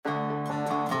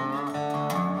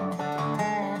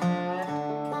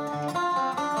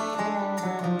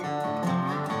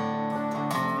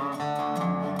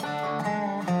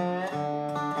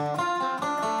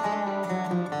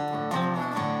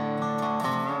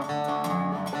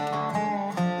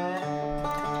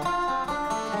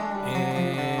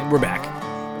We're back.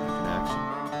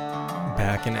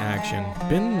 Back in action.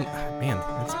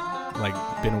 It's like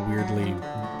been a weirdly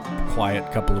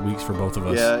quiet couple of weeks for both of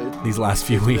us. Yeah, these last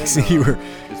few weeks.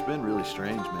 It's been really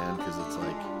strange, man, because it's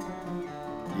like,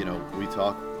 we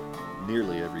talk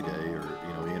nearly every day, or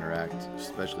we interact,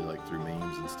 especially like through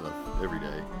memes and stuff every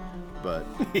day. But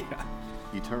yeah.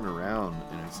 You turn around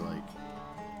and it's like,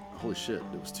 holy shit,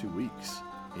 it was 2 weeks.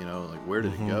 Like where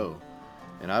did it go?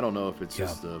 And I don't know if it's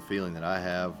just the feeling that I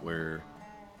have where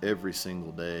every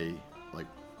single day, like,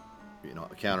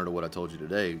 counter to what I told you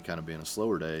today, kind of being a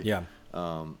slower day. Yeah.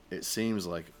 It seems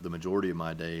like the majority of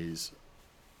my days,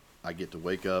 I get to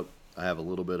wake up. I have a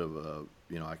little bit of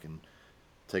I can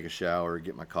take a shower,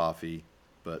 get my coffee.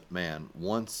 But man,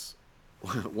 once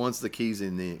the key's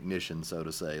in the ignition, so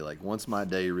to say, like once my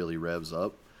day really revs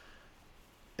up,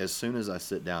 as soon as I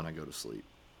sit down, I go to sleep.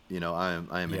 I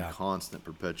am in constant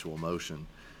perpetual motion.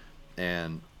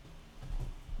 And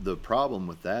the problem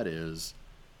with that is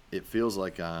it feels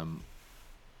like I'm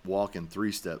walking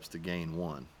 3 steps to gain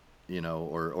 1,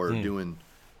 or doing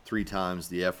 3 times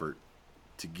the effort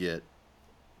to get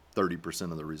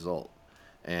 30% of the result.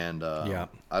 And I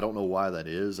don't know why that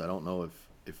is. I don't know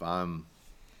if I'm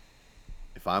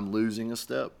losing a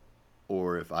step,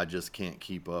 or if I just can't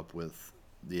keep up with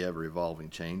the ever-evolving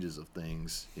changes of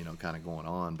things, kind of going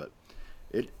on. But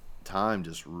time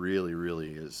just really,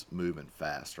 really is moving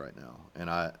fast right now. And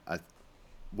I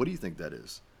what do you think that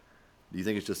is? Do you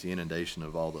think it's just the inundation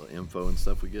of all the info and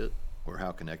stuff we get, or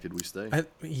how connected we stay?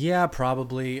 Yeah,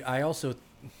 probably. I also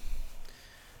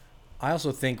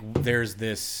think there's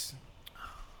this,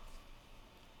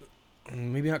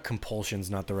 maybe not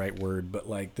compulsion's not the right word, but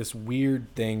like this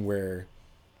weird thing where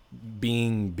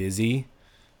being busy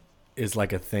is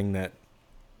like a thing that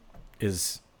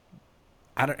is,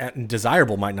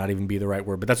 desirable might not even be the right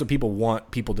word, but that's what people want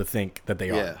people to think that they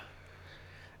are.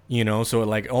 So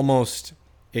like almost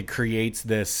it creates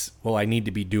this, well, I need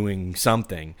to be doing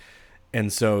something.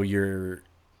 And so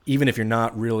even if you're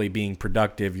not really being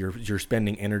productive, you're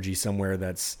spending energy somewhere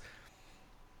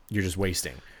you're just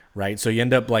wasting, right? So you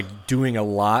end up like doing a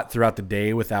lot throughout the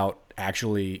day without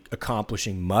actually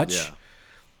accomplishing much. Yeah.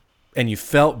 And you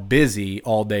felt busy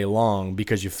all day long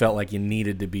because you felt like you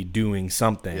needed to be doing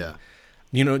something. Yeah.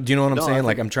 Do you know what I'm saying?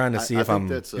 Like I'm trying to see if I'm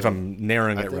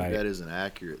narrowing it right. I think that is an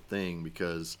accurate thing,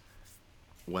 because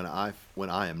when I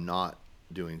am not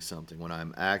doing something, when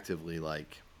I'm actively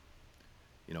like,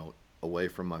 away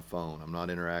from my phone, I'm not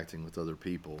interacting with other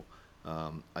people,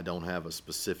 I don't have a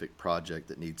specific project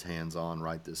that needs hands-on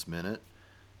right this minute,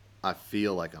 I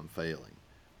feel like I'm failing.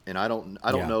 And I don't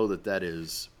know that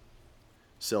is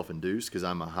self-induced, because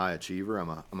I'm a high achiever,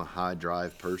 I'm a high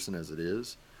drive person as it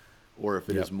is, or if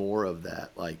it is more of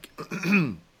that, like,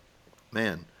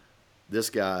 man, this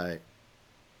guy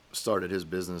started his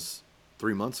business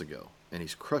 3 months ago and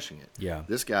he's crushing it. Yeah.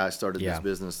 This guy started this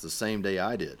business the same day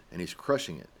I did and he's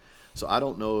crushing it. So I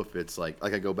don't know if it's like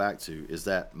I go back to, is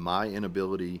that my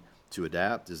inability to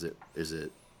adapt?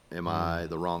 Am I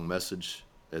the wrong message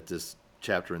at this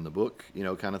chapter in the book,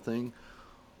 kind of thing?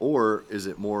 Or is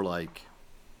it more like,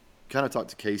 kind of talked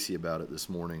to Casey about it this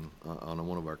morning on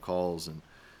one of our calls, and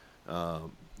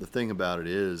the thing about it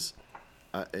is,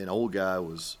 an old guy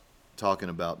was talking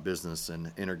about business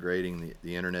and integrating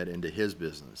the internet into his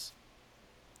business,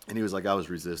 and he was like, I was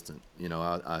resistant.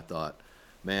 I thought,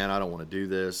 man, I don't want to do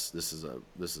this. This is a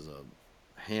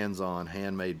hands-on,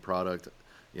 handmade product.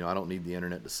 I don't need the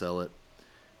internet to sell it.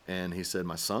 And he said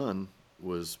my son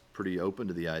was pretty open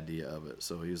to the idea of it.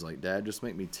 So he was like, Dad, just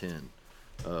make me 10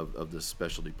 of this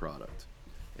specialty product.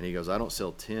 And he goes, I don't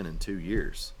sell 10 in 2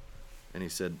 years. And he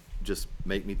said, just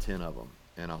make me 10 of them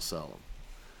and I'll sell them.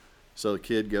 So the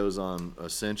kid goes on,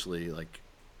 essentially, like,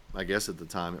 I guess at the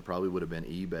time it probably would have been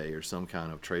eBay or some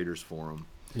kind of traders forum.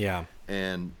 Yeah.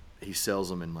 And he sells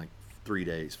them in like 3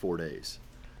 days, 4 days.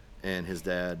 And his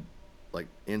dad, like,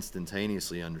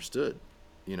 instantaneously understood,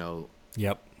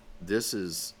 this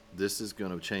is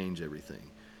going to change everything.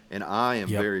 And I am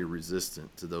very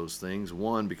resistant to those things.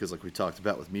 One, because like we talked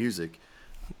about with music,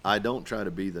 I don't try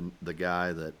to be the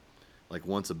guy that, like,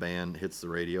 once a band hits the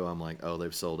radio, I'm like, oh,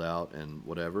 they've sold out and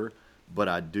whatever. But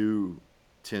I do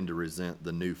tend to resent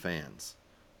the new fans,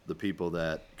 the people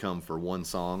that come for one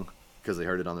song because they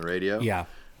heard it on the radio. Yeah.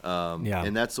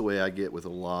 And that's the way I get with a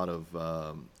lot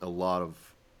of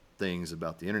things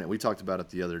about the internet. We talked about it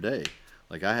the other day.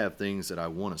 Like, I have things that I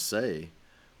want to say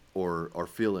or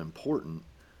feel important,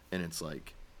 and it's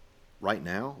like, right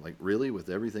now, like, really, with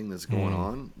everything that's going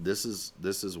on, this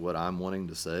is what I'm wanting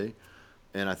to say.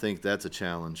 And I think that's a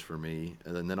challenge for me.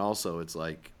 And then also it's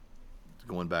like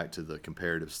going back to the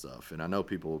comparative stuff. And I know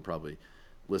people will probably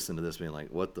listen to this being like,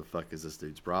 what the fuck is this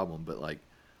dude's problem? But like,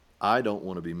 I don't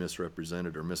want to be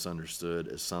misrepresented or misunderstood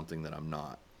as something that I'm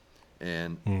not.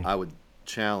 And I would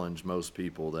challenge most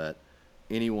people that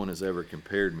anyone has ever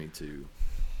compared me to,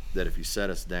 that if you set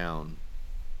us down,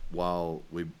 while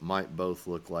we might both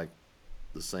look like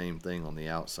the same thing on the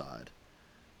outside,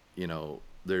 you know,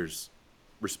 there's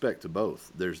respect to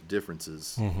both. There's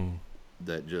differences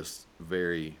that just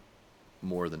vary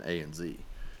more than A and Z,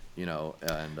 you know,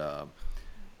 and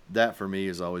that for me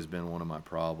has always been one of my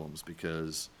problems,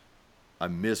 because I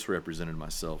misrepresented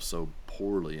myself so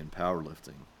poorly in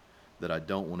powerlifting that I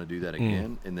don't want to do that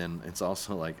again. And then it's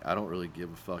also like, I don't really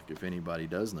give a fuck if anybody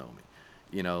does know me,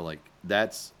 you know, like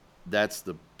that's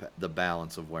the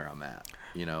balance of where I'm at,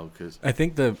 you know, because I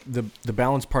think the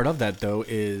balance part of that, though,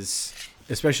 is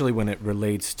especially when it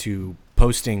relates to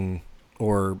posting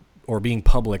or being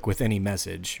public with any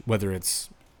message, whether it's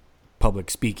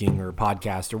public speaking or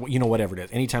podcast or, you know, whatever it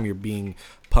is. Anytime you're being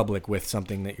public with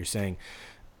something that you're saying,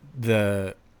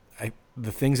 the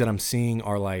things that I'm seeing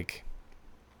are like,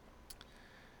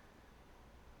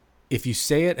 if you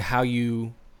say it how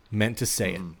you meant to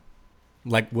say it,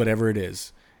 like whatever it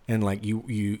is, and like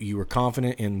you were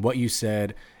confident in what you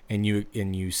said, and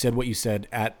you said what you said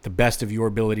at the best of your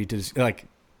ability to, like,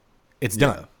 it's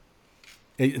done.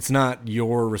 It's not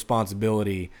your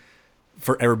responsibility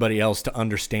for everybody else to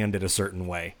understand it a certain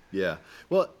way. Yeah.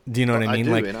 Well, do you know what I mean?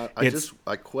 Do, like, and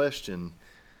I question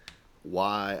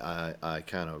why I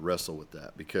kind of wrestle with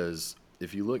that, because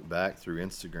if you look back through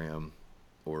Instagram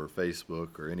or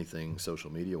Facebook or anything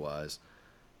social media wise,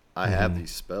 I have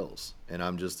these spells, and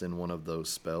I'm just in one of those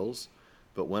spells.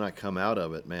 But when I come out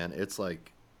of it, man, it's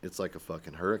like a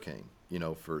fucking hurricane, you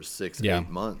know, for 6-8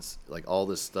 months. Like, all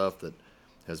this stuff that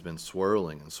has been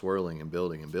swirling and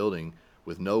building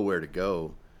with nowhere to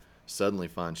go suddenly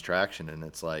finds traction. And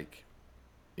it's like,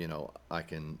 you know, I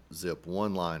can zip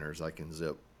one-liners, I can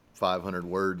zip 500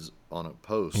 words on a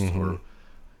post, or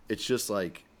it's just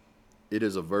like, it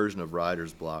is a version of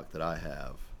writer's block that I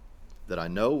have that I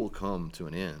know will come to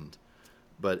an end,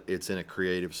 but it's in a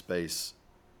creative space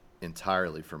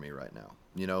entirely for me right now.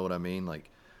 You know what I mean? Like,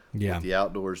 with the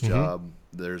outdoors job,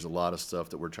 there's a lot of stuff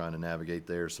that we're trying to navigate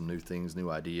there, some new things, new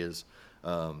ideas,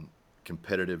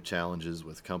 competitive challenges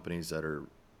with companies that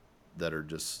are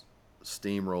just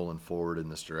steamrolling forward in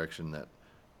this direction that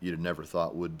you'd have never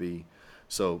thought would be.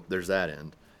 So there's that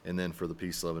end. And then for the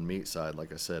Peace, Love, and Meat side,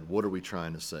 like I said, what are we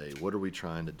trying to say? What are we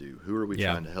trying to do? Who are we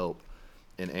trying to help?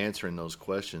 And answering those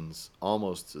questions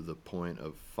almost to the point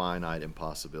of finite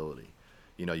impossibility.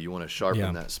 You know, you want to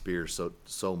sharpen that spear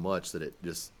so much that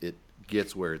it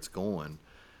gets where it's going.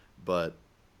 But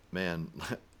man,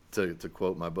 to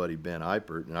quote my buddy Ben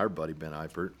Eipert, and our buddy Ben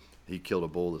Eipert, he killed a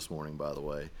bull this morning, by the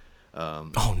way.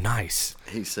 Oh, nice.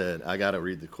 He said, I got to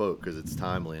read the quote because it's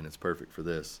timely and it's perfect for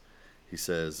this. He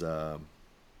says,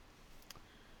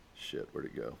 shit, where'd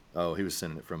it go? Oh, he was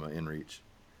sending it from InReach.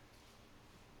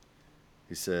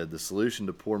 He said, the solution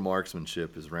to poor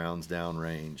marksmanship is rounds down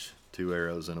range, 2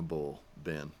 arrows and a bull,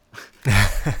 Ben.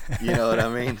 You know what I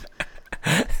mean?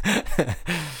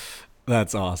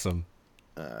 That's awesome.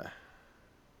 But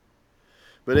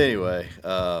anyway,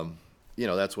 you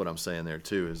know, that's what I'm saying there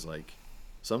too, is like,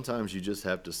 sometimes you just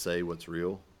have to say what's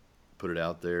real, put it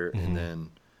out there, and then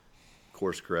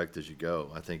course correct as you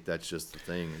go. I think that's just the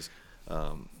thing is,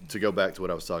 to go back to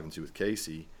what I was talking to with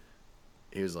Casey,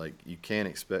 he was like, you can't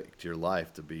expect your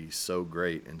life to be so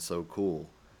great and so cool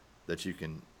that you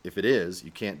can, if it is,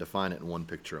 you can't define it in one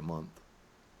picture a month.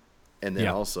 And then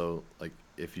also, like,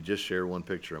 if you just share one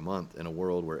picture a month in a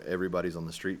world where everybody's on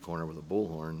the street corner with a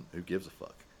bullhorn, who gives a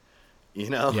fuck? You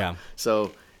know? Yeah.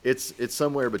 So it's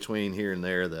somewhere between here and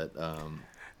there that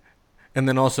and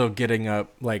then also getting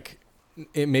up, like,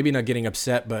 maybe not getting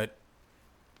upset, but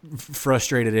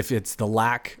frustrated if it's the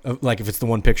lack of, like, if it's the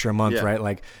one picture a month, right?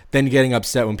 Like, then getting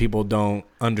upset when people don't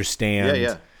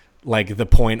understand like the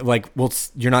point, like, well,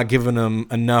 you're not giving them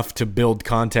enough to build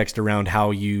context around how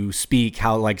you speak,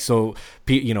 how, like, so,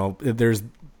 you know,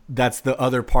 that's the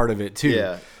other part of it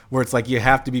too, where it's like, you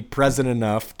have to be present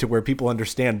enough to where people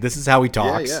understand this is how he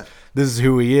talks, this is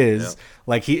who he is.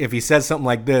 Like, if he says something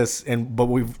like this, but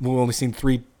we've only seen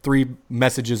three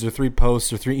messages or 3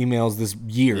 posts or 3 emails this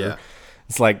year,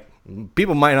 it's like,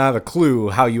 people might not have a clue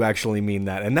how you actually mean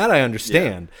that, and that I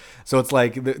understand. So it's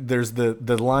like, there's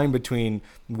the line between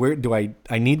where do I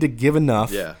need to give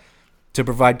enough to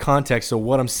provide context so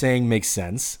what I'm saying makes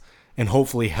sense and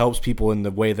hopefully helps people in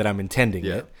the way that I'm intending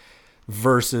it,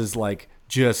 versus like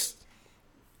just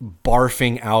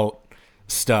barfing out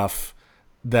stuff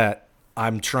that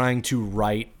I'm trying to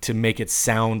write to make it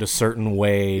sound a certain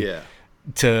way,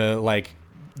 to like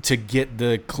to get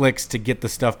the clicks, to get the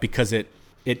stuff, because it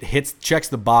checks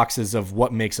the boxes of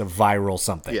what makes a viral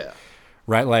something. Yeah.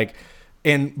 Right? Like,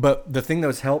 but the thing that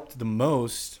has helped the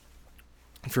most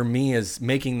for me is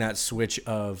making that switch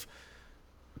of,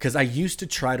 because I used to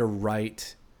try to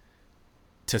write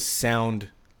to sound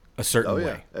a certain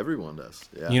way. Everyone does.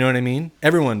 Yeah. You know what I mean?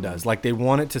 Everyone does. Like, they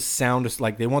want it to sound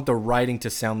like, they want the writing to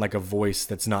sound like a voice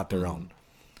that's not their own.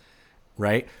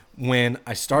 Right? When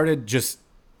I started just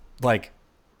like,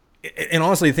 and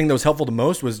honestly, the thing that was helpful the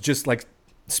most was just like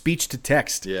speech to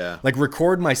text. Yeah. Like,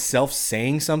 record myself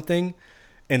saying something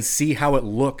and see how it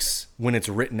looks when it's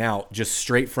written out, just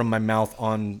straight from my mouth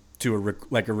on to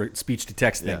a speech to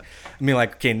text thing. Yeah. I mean,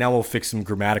 like, okay, now we'll fix some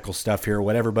grammatical stuff here or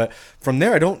whatever. But from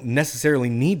there, I don't necessarily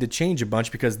need to change a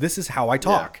bunch, because this is how I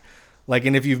talk. Yeah. Like,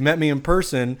 and if you've met me in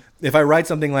person, if I write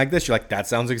something like this, you're like, that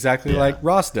sounds exacy like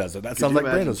Ross does, or that sounds like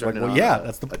Brandon's. Like, well, yeah,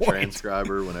 that's the point. A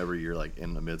transcriber whenever you're like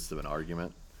in the midst of an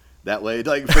argument. That way,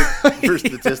 like for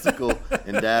statistical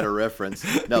and data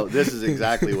reference, no, this is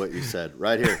exactly what you said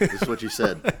right here. This is what you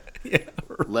said. Yeah,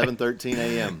 right. 11:13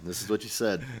 a.m. This is what you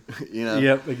said. You know.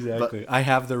 Yep, exactly. But I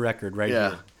have the record right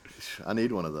here. I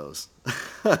need one of those.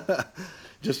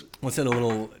 Just what's it, a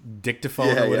little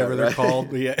dictaphone or whatever they're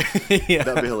called? Yeah,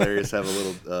 that'd be hilarious. Have a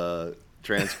little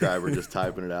transcriber just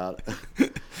typing it out,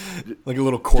 like a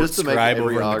little court just to make scribe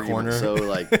every over in the argument corner. so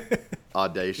like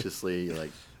audaciously like.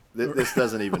 This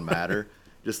doesn't even matter.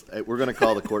 Just we're gonna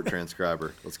call the court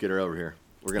transcriber. Let's get her over here.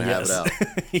 We're gonna have it out.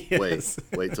 Yes.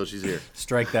 Wait till she's here.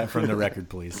 Strike that from the record,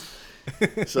 please.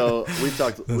 So we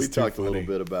talked a funny. little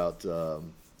bit about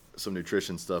some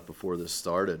nutrition stuff before this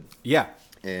started. Yeah.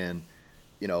 And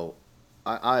you know,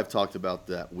 I have talked about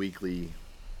that weekly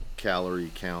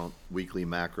calorie count, weekly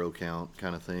macro count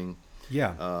kind of thing.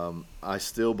 Yeah. I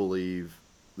still believe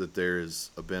that there is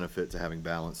a benefit to having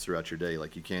balance throughout your day.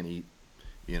 Like, you can't eat.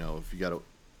 You know, if you got a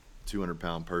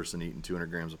 200-pound person eating 200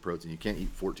 grams of protein, you can't eat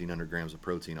 1,400 grams of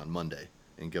protein on Monday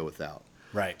and go without.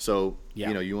 Right. So,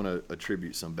 you know, you want to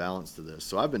attribute some balance to this.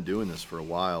 So I've been doing this for a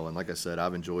while. And like I said,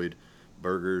 I've enjoyed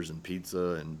burgers and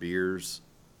pizza and beers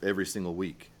every single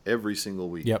week.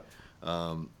 Yep.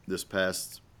 This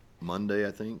past Monday,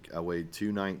 I think, I weighed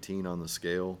 219 on the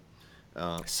scale.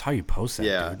 I saw you post that,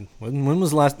 yeah. dude. When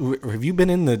was the last? Have you been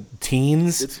in the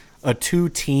teens? A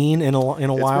 2-teen in a while?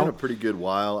 It's been a pretty good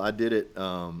while. I did it.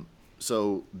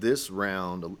 So this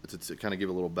round, to kind of give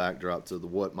a little backdrop to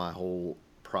what my whole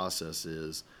process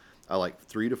is, I like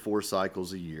 3 to 4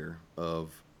 cycles a year of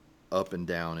up and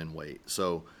down in weight.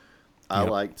 So I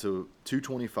like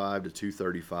 225 to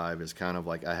 235 is kind of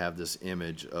like, I have this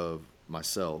image of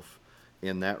myself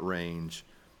in that range,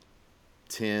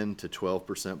 10 to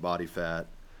 12% body fat,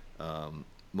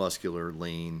 muscular,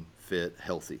 lean, fit,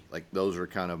 healthy. Like, those are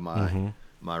kind of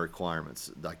my requirements.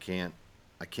 I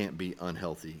can't be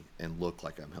unhealthy and look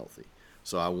like I'm healthy.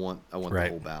 So I want the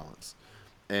whole balance.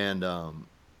 And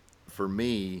for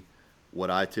me, what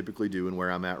I typically do and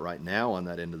where I'm at right now on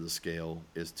that end of the scale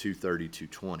is 230,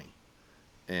 220.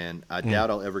 And I doubt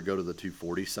I'll ever go to the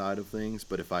 240 side of things,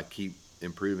 but if I keep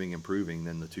improving,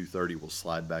 then the 230 will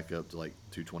slide back up to like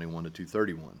 221 to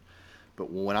 231.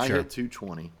 But when I hit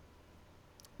 220,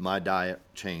 my diet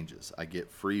changes. I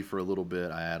get free for a little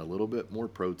bit. I add a little bit more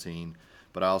protein,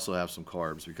 but I also have some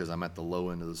carbs because I'm at the low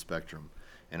end of the spectrum.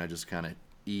 And I just kind of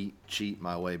cheat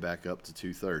my way back up to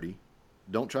 230.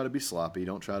 Don't try to be sloppy.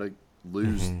 Don't try to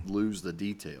lose the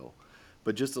detail.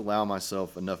 But just allow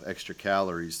myself enough extra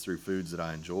calories through foods that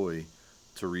I enjoy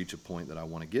to reach a point that I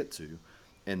want to get to.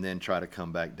 And then try to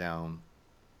come back down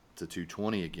to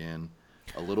 220 again,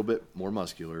 a little bit more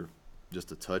muscular,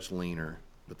 just a touch leaner,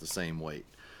 but the same weight.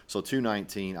 So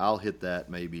 219, I'll hit that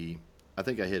maybe, I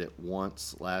think I hit it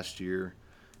once last year.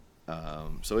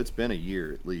 So it's been a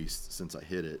year at least since I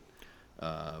hit it.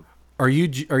 Are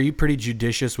you pretty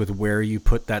judicious with where you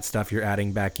put that stuff you're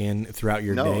adding back in throughout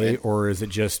your day, or is it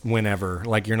just whenever?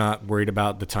 Like, you're not worried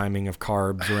about the timing of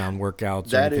carbs around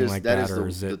workouts or anything like that? Or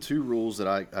is it the two rules that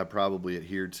I probably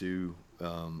adhere to?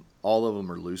 All of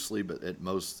them are loosely, but at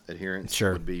most adherence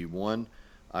would be one.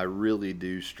 I really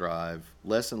do strive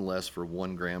less and less for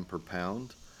 1 gram per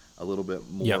pound, a little bit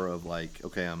more of like,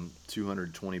 okay, I'm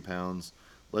 220 pounds.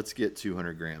 Let's get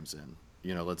 200 grams in.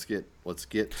 You know, let's get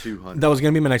 200. That was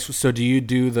going to be my next. So do you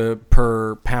do the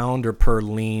per pound or per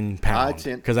lean pound?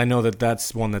 Because I know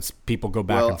that's one that's people go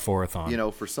back and forth on. You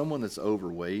know, for someone that's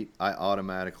overweight, I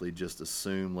automatically just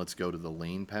assume let's go to the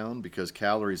lean pound because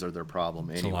calories are their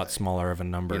problem anyway. It's a lot smaller of a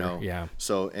number. You know? Yeah.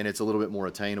 So, and it's a little bit more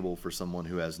attainable for someone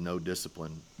who has no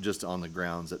discipline, just on the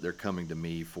grounds that they're coming to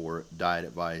me for diet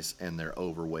advice and they're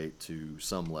overweight to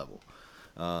some level.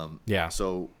 Yeah.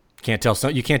 So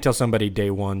You can't tell somebody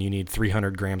day one you need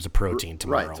 300 grams of protein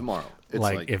tomorrow. Right, tomorrow.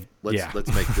 It's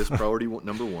let's make this priority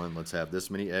number one. Let's have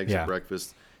this many eggs at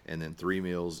breakfast, and then 3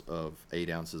 meals of 8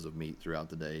 ounces of meat throughout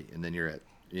the day, and then you're at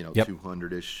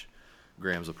 200-ish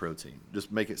grams of protein.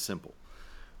 Just make it simple.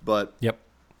 But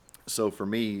so for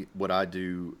me, what I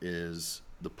do is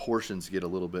the portions get a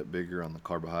little bit bigger on the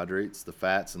carbohydrates. The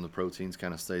fats and the proteins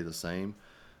kind of stay the same.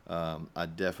 I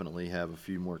definitely have a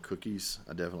few more cookies.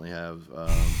 I definitely have,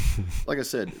 like I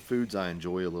said, foods I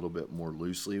enjoy a little bit more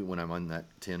loosely when I'm on that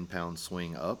 10-pound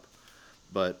swing up.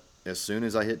 But as soon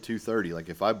as I hit 230, like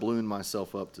if I balloon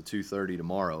myself up to 230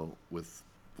 tomorrow with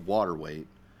water weight,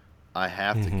 I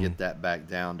have to get that back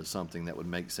down to something that would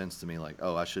make sense to me. Like,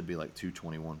 oh, I should be like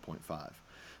 221.5.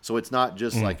 So it's not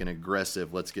just like an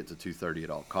aggressive, let's get to 230 at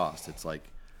all costs. It's like,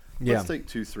 let's take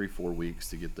 2, 3, 4 weeks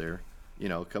to get there.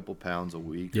 A couple pounds a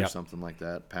week or something like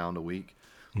that, pound a week.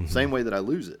 Same way that I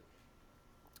lose it.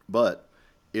 But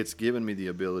it's given me the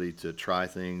ability to try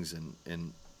things.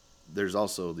 And there's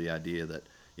also the idea that,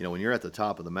 when you're at the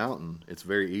top of the mountain, it's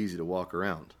very easy to walk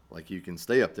around. Like you can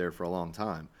stay up there for a long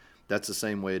time. That's the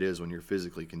same way it is when you're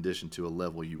physically conditioned to a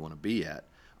level you want to be at.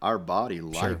 Our body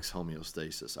likes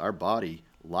homeostasis. Our body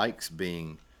likes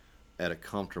being at a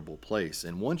comfortable place.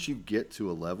 And once you get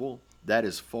to a level, that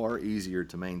is far easier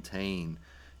to maintain,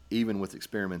 even with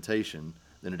experimentation,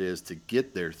 than it is to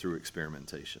get there through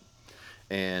experimentation.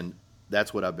 And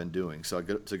that's what I've been doing. So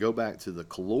to go back to the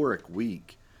caloric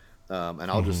week,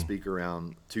 and I'll just speak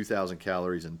around 2,000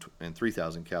 calories and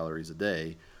 3,000 calories a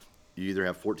day. You either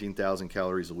have 14,000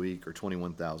 calories a week or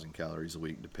 21,000 calories a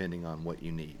week, depending on what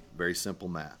you need. Very simple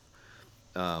math.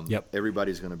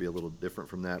 Everybody's going to be a little different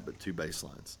from that, but 2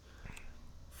 baselines.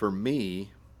 For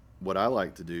me, what I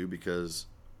like to do, because,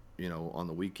 on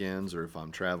the weekends or if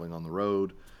I'm traveling on the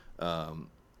road,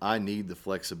 I need the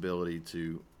flexibility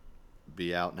to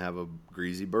be out and have a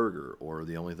greasy burger, or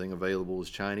the only thing available is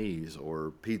Chinese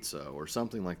or pizza or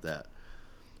something like that.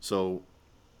 So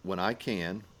when I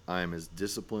can, I am as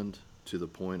disciplined to the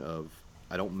point of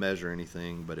I don't measure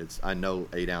anything, but I know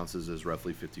 8 ounces is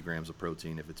roughly 50 grams of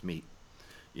protein if it's meat.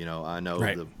 I know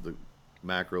the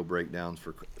macro breakdowns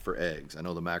for eggs. I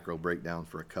know the macro breakdown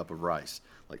for a cup of rice.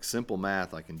 Like simple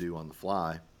math I can do on the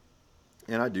fly,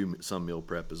 and I do some meal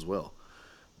prep as well.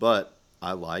 But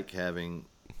I like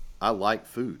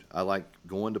food. I like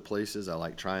going to places. I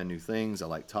like trying new things. I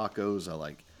like tacos.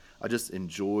 I just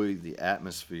enjoy the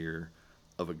atmosphere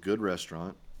of a good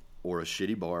restaurant or a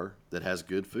shitty bar that has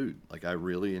good food. Like I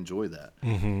really enjoy that.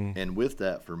 And with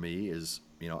that for me is,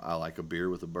 I like a beer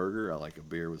with a burger. I like a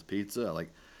beer with pizza.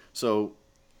 So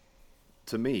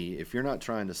to me, if you're not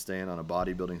trying to stand on a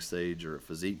bodybuilding stage or a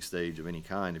physique stage of any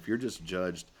kind, if you're just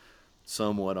judged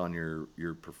somewhat on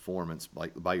your performance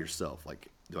by yourself, like,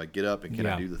 do I get up and can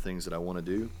I do the things that I want to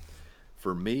do?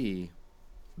 For me,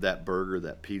 that burger,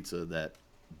 that pizza, that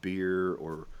beer,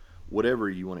 or whatever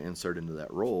you want to insert into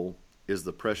that role is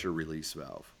the pressure release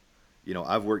valve.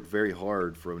 I've worked very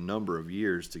hard for a number of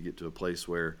years to get to a place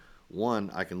where, one,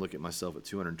 I can look at myself at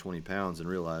 220 pounds and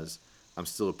realize I'm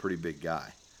still a pretty big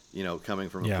guy, coming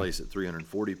from a place at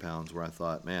 340 pounds where I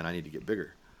thought, man, I need to get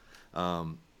bigger.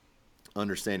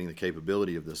 Understanding the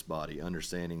capability of this body,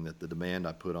 understanding that the demand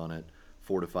I put on it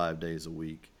 4 to 5 days a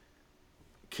week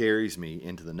carries me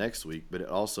into the next week, but it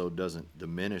also doesn't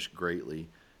diminish greatly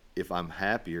if I'm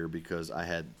happier because I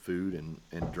had food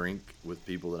and drink with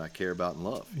people that I care about and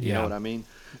love. You know what I mean?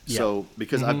 Yeah. So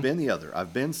because I've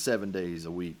been 7 days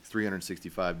a week,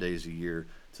 365 days a year,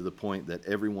 to the point that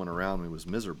everyone around me was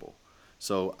miserable.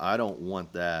 So I don't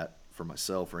want that for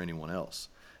myself or anyone else.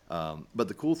 But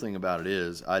the cool thing about it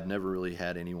is I'd never really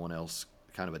had anyone else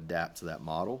kind of adapt to that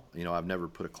model. I've never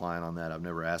put a client on that. I've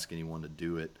never asked anyone to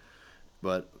do it.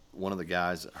 But one of the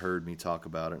guys that heard me talk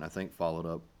about it, and I think followed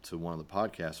up to one of the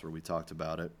podcasts where we talked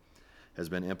about it, has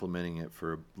been implementing it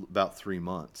for about 3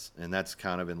 months. And that's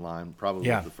kind of in line probably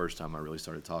with the first time I really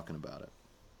started talking about it.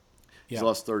 He's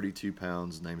lost 32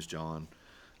 pounds. His name's John.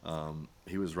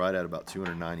 He was right at about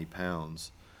 290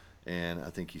 pounds. And I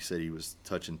think he said he was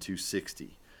touching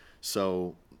 260.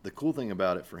 So the cool thing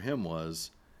about it for him was,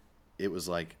 it was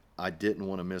like, I didn't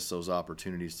want to miss those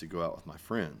opportunities to go out with my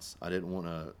friends. I didn't want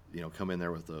to, come in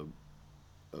there with a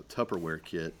Tupperware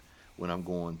kit when I'm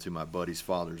going to my buddy's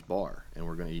father's bar and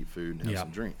we're going to eat food and have some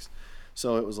drinks.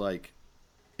 So it was like,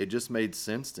 it just made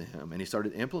sense to him, and he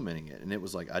started implementing it. And it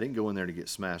was like, I didn't go in there to get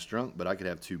smashed drunk, but I could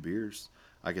have 2 beers.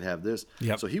 I could have this.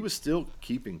 So he was still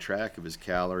keeping track of his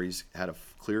calories, had a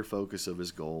clear focus of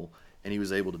his goal, and he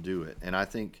was able to do it. And I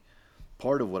think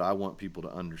part of what I want people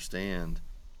to understand,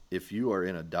 if you are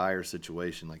in a dire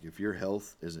situation, like if your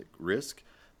health is at risk,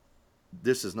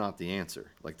 this is not the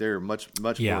answer. Like there are much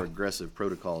Yeah. more aggressive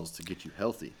protocols to get you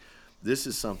healthy. This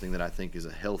is something that I think is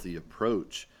a healthy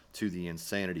approach to the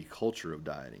insanity culture of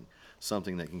dieting.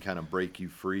 Something that can kind of break you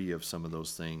free of some of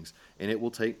those things, and it will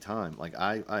take time. Like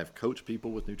I have coached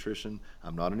people with nutrition.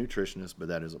 I'm not a nutritionist, but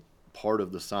that is a part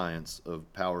of the science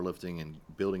of powerlifting and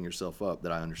building yourself up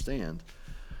that I understand.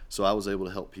 So I was able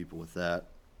to help people with that,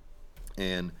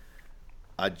 and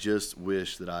I just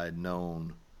wish that I had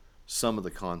known some of the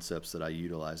concepts that I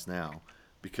utilize now,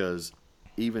 because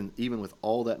even with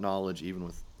all that knowledge, even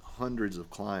with hundreds of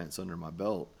clients under my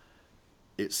belt,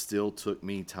 it still took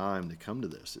me time to come to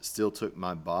this. It still took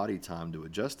my body time to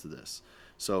adjust to this.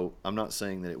 So I'm not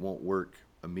saying that it won't work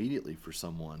immediately for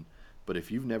someone, but if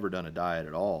you've never done a diet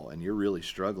at all and you're really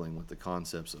struggling with the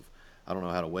concepts of, I don't know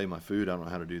how to weigh my food, I don't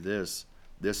know how to do this,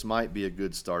 this might be a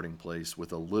good starting place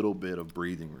with a little bit of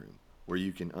breathing room where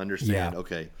you can understand,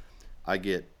 okay, I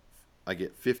get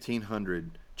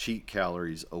 1,500 cheat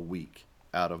calories a week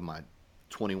out of my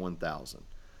 21,000,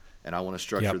 and I want to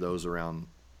structure those around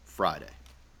Friday.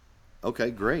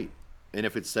 Okay, great. And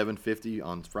if it's 750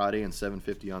 on Friday and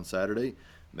 750 on Saturday,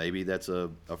 maybe that's a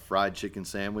fried chicken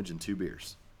sandwich and 2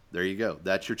 beers. There you go.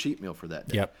 That's your cheat meal for that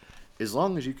day. Yep. As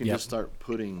long as you can just start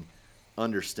putting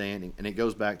understanding, and it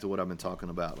goes back to what I've been talking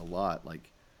about a lot, like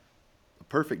a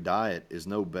perfect diet is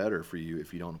no better for you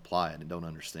if you don't apply it and don't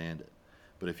understand it.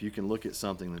 But if you can look at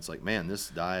something that's like, man, this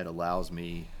diet allows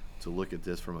me to look at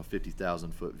this from a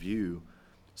 50,000 foot view,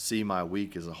 see my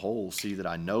week as a whole, see that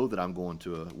I know that I'm going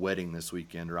to a wedding this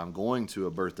weekend or I'm going to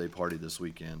a birthday party this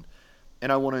weekend,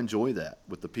 and I want to enjoy that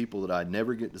with the people that I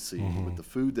never get to see, with the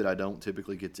food that I don't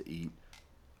typically get to eat.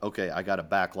 Okay, I got to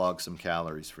backlog some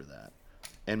calories for that.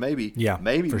 And maybe more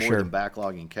than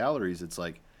backlogging calories, it's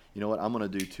like, you know what, I'm going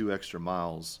to do 2 extra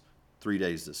miles 3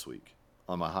 days this week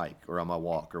on my hike or on my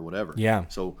walk or whatever. Yeah.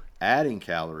 So adding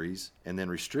calories and then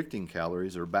restricting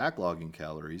calories or backlogging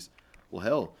calories, well,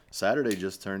 hell, Saturday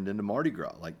just turned into Mardi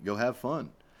Gras. Like, go have fun,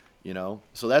 you know?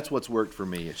 So that's what's worked for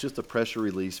me. It's just a pressure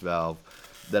release valve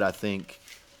that I think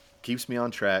keeps me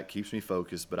on track, keeps me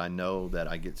focused, but I know that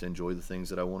I get to enjoy the things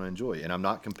that I want to enjoy. And I'm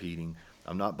not competing.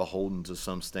 I'm not beholden to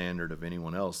some standard of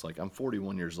anyone else. Like, I'm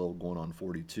 41 years old going on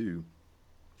 42.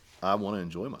 I want to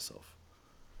enjoy myself.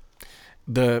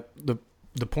 The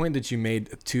point that you made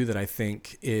too, that I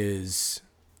think is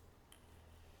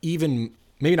even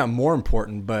maybe not more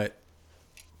important, but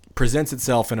presents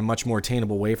itself in a much more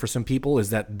attainable way for some people, is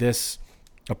that this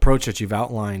approach that you've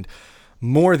outlined,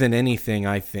 more than anything,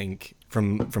 I think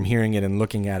from hearing it and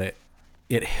looking at it,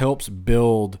 it helps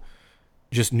build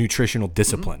just nutritional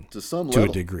discipline to a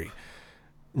degree.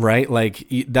 Right? Like,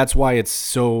 that's why it's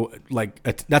so, like,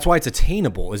 that's why it's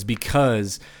attainable, is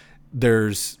because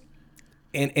there's,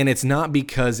 and it's not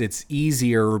because it's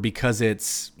easier or because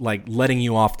it's like letting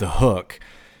you off the hook,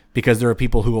 because there are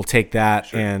people who will take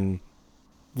that and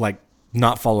like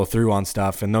not follow through on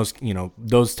stuff. And those, you know,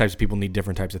 those types of people need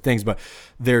different types of things, but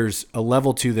there's a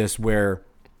level to this where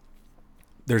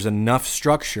there's enough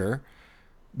structure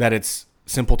that it's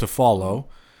simple to follow,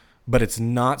 but it's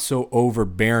not so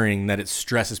overbearing that it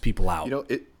stresses people out, you know,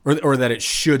 or that it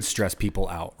should stress people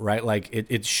out, right? Like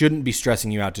it shouldn't be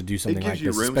stressing you out to do something like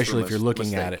this, especially if you're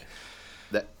looking at it.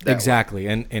 That exactly.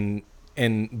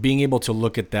 And being able to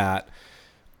look at that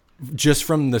just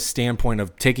from the standpoint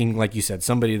of taking, like you said,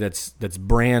 somebody that's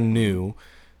brand new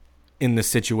in the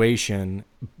situation,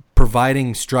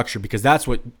 providing structure, because that's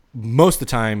what most of the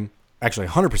time, actually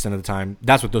 100% of the time,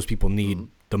 that's what those people need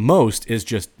the most, is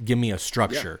just give me a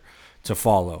structure to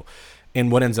follow.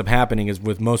 And what ends up happening is,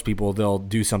 with most people, they'll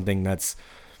do something that's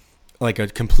like a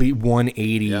complete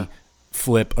 180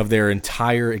 flip of their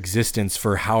entire existence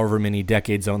for however many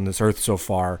decades on this earth so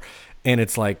far. And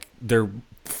it's like they're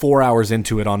 4 hours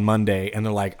into it on Monday, and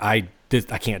they're like, I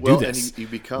can't do this. And you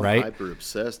become right? hyper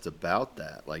obsessed about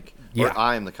that. Like, Yeah. or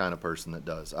I am the kind of person that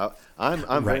does.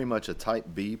 I'm very much a type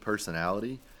B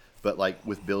personality, but like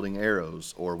with building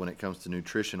arrows, or when it comes to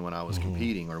nutrition when I was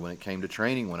competing, or when it came to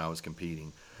training when I was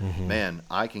competing, man,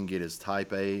 I can get as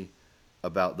type A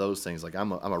about those things. Like,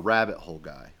 I'm a rabbit hole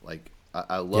guy. Like,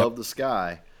 I love the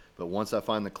sky, but once I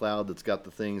find the cloud that's got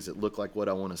the things that look like what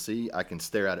I want to see, I can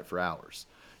stare at it for hours.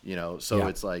 You know, so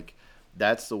it's like,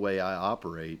 that's the way I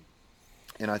operate.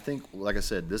 And I think, like I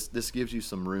said, this gives you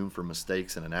some room for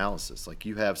mistakes and analysis. Like,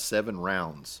 you have 7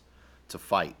 rounds to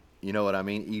fight, you know what I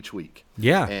mean, each week.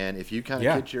 Yeah. And if you kind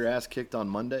of get your ass kicked on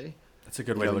Monday, that's a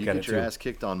good way to look at it, you get your ass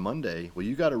kicked on Monday, well,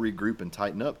 you got to regroup and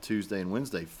tighten up Tuesday and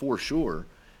Wednesday for sure.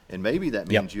 And maybe that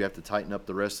means you have to tighten up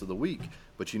the rest of the week.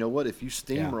 But you know what? If you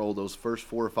steamroll those first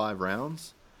 4 or 5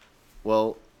 rounds,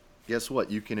 well, guess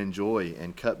what? You can enjoy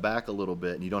and cut back a little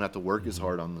bit, and you don't have to work as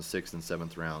hard on the 6th and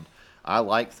 7th round. I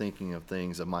like thinking of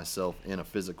things of myself in a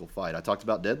physical fight. I talked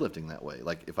about deadlifting that way.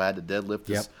 Like if I had to deadlift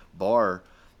this bar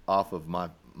off of my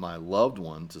loved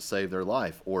one to save their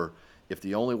life, or if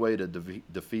the only way to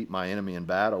defeat my enemy in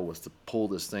battle was to pull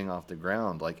this thing off the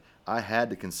ground, like I had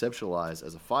to conceptualize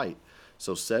as a fight.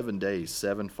 So 7 days,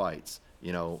 7 fights,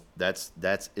 you know, that's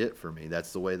it for me.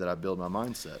 That's the way that I build my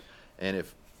mindset. And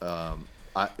if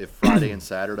Friday and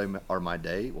Saturday are my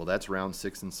day, well, that's round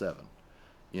 6 and 7.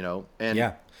 You know,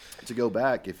 and to go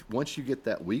back, if once you get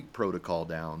that week protocol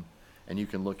down, and you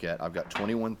can look at, I've got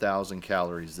 21,000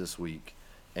 calories this week,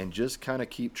 and just kind of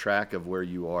keep track of where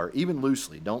you are, even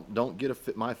loosely. Don't get a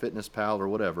MyFitnessPal or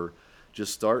whatever.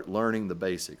 Just start learning the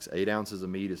basics. 8 ounces of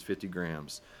meat is 50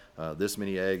 grams. This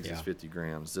many eggs is 50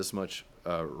 grams. This much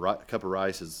cup of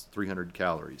rice is 300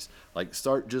 calories. Like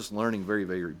start just learning very,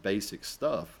 very basic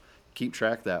stuff. Keep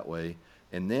track that way.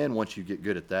 And then once you get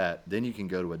good at that, then you can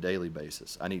go to a daily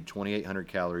basis. I need 2,800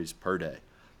 calories per day.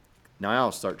 Now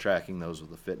I'll start tracking those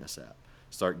with a fitness app.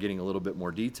 Start getting a little bit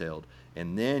more detailed.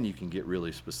 And then you can get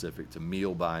really specific to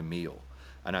meal by meal.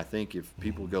 And I think if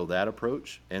people go that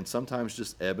approach, and sometimes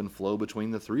just ebb and flow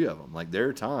between the 3 of them. Like there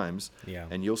are times,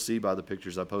 and you'll see by the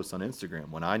pictures I post on Instagram,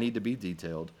 when I need to be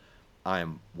detailed, I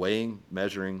am weighing,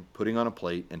 measuring, putting on a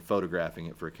plate, and photographing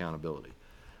it for accountability.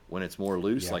 When it's more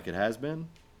loose like it has been,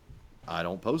 I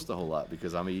don't post a whole lot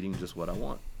because I'm eating just what I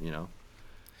want, you know.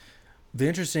 The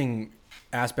interesting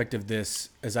aspect of this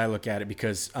as I look at it,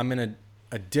 because I'm in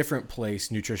a different place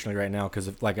nutritionally right now,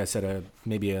 because like I said,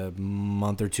 maybe a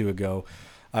month or 2 ago,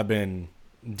 I've been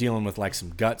dealing with like some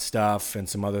gut stuff and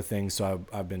some other things. So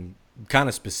I've been kind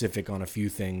of specific on a few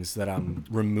things that I'm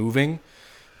removing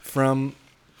from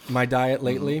my diet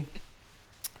lately,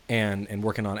 and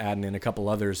working on adding in a couple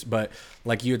others. But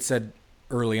like you had said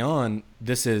early on,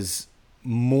 this is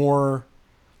more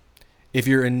if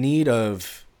you're in need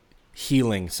of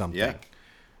healing something,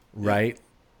 right?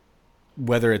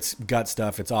 Whether it's gut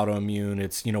stuff, it's autoimmune,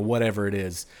 it's, you know, whatever it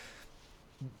is,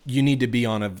 you need to be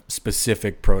on a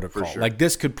specific protocol. For sure. Like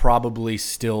this could probably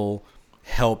still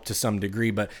help to some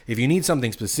degree, but if you need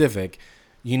something specific,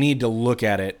 you need to look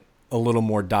at it a little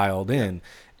more dialed in.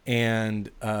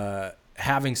 And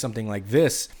having something like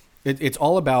this, it's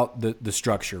all about the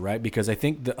structure, right? Because I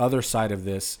think the other side of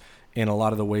this, in a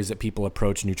lot of the ways that people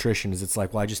approach nutrition, is it's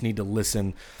like, well, I just need to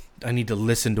listen. I need to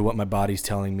listen to what my body's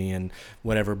telling me and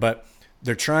whatever. But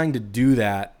they're trying to do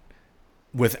that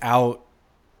without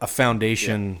a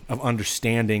foundation of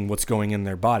understanding what's going in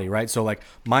their body, right? So like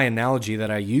my analogy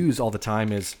that I use all the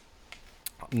time is,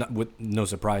 with no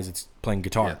surprise, it's playing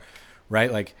guitar,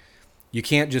 right? Like you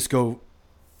can't just go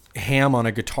ham on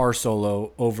a guitar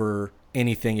solo over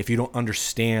anything if you don't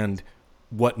understand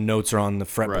what notes are on the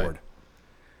fretboard. Right.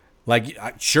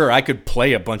 Like, sure, I could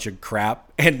play a bunch of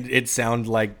crap and it sound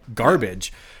like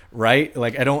garbage, right?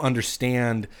 Like I don't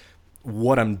understand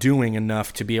what I'm doing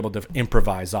enough to be able to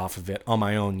improvise off of it on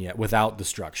my own yet without the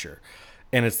structure.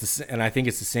 And and I think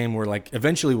it's the same where like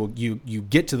eventually you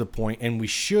get to the point, and we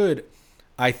should,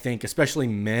 I think, especially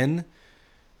men,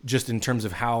 just in terms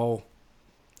of how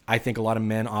I think a lot of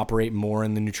men operate more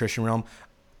in the nutrition realm,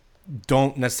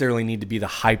 don't necessarily need to be the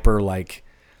hyper, like,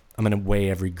 I'm going to weigh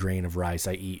every grain of rice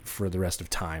I eat for the rest of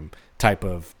time type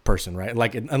of person, right?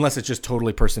 Like, unless it's just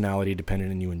totally personality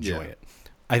dependent and you enjoy it.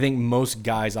 I think most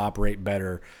guys operate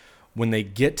better when they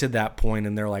get to that point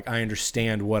and they're like, I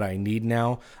understand what I need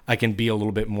now. I can be a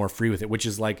little bit more free with it, which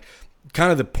is like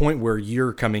kind of the point where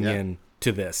you're coming in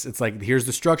to this. It's like, here's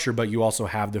the structure, but you also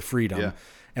have the freedom. Yeah.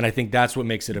 And I think that's what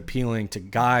makes it appealing to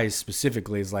guys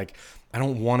specifically, is like, I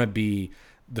don't want to be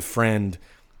the friend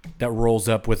that rolls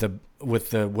up with the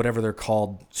whatever they're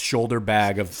called, shoulder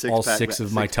bag of all 6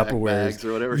 of my Tupperwares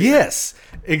or whatever. Yes,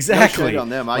 exactly. No shade on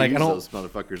them. I used those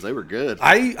motherfuckers. They were good.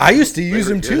 I used to use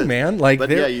them too, man. Like, but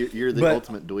yeah, you're the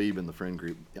ultimate dweeb in the friend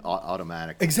group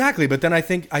automatically. Exactly. But then I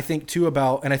think too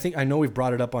about, and I know we've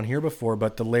brought it up on here before,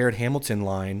 but the Laird Hamilton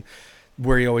line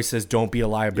where he always says, "Don't be a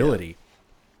liability." Yeah.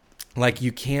 Like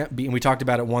you can't be, and we talked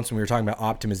about it once when we were talking about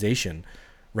optimization,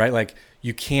 right? Like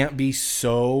you can't be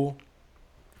so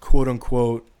quote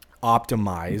unquote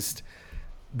optimized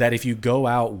that if you go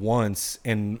out once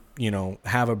and, you know,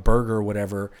 have a burger or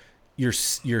whatever, your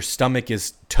stomach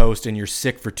is toast and you're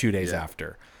sick for 2 days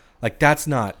after. Like that's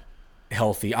not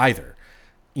healthy either.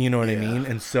 You know what I mean?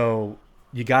 And so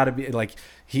you got to be like,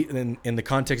 in the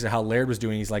context of how Laird was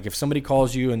doing, he's like, if somebody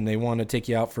calls you and they want to take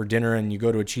you out for dinner and you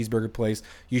go to a cheeseburger place,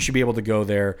 you should be able to go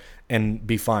there and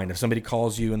be fine. If somebody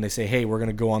calls you and they say, hey, we're going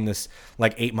to go on this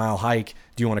like 8-mile hike,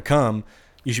 do you want to come?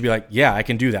 You should be like, yeah, I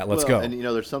can do that. Let's go. And you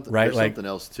know, there's something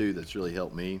else too that's really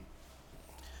helped me.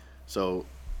 So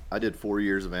I did 4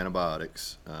 years of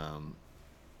antibiotics,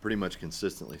 pretty much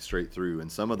consistently straight through, and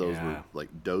some of those were Yeah. like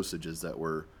dosages that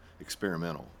were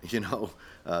experimental.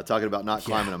 Talking about not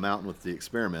climbing a mountain with the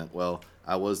experiment. Well,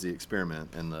 I was the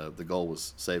experiment, and the goal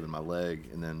was saving my leg,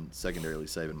 and then secondarily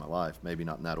saving my life. Maybe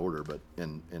not in that order, but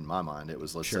in my mind, it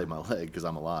was let's Sure. save my leg because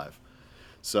I'm alive.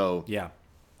 So Yeah.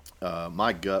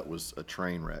 my gut was a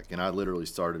train wreck, and I literally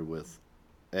started with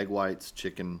egg whites,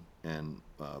 chicken, and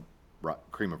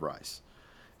cream of rice,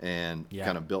 and Yeah.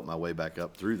 kind of built my way back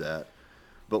up through that.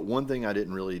 But one thing I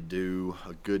didn't really do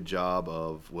a good job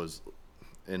of was,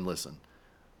 and listen,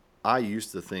 I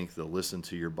used to think the listen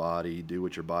to your body, do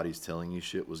what your body's telling you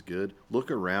shit was good.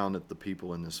 Look around at the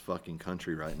people in this fucking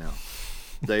country right now.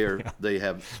 They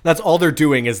have That's all they're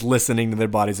doing is listening to their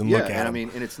bodies and look at and I them. mean,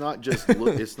 and it's not just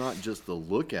it's not just the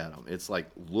look at them. It's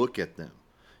like look at them.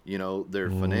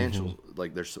 Their financial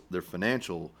their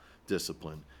financial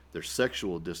discipline, their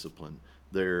sexual discipline,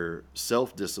 their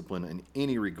self discipline in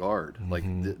any regard. Like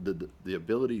the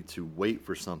ability to wait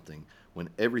for something when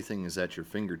everything is at your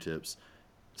fingertips,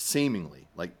 seemingly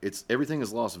like it's everything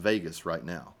is Las Vegas right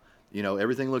now.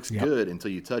 Everything looks Yep. good until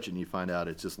you touch it and you find out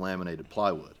it's just laminated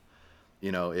plywood.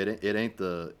 It ain't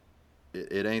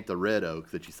it ain't the red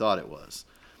oak that you thought it was.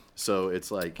 So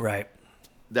it's like Right.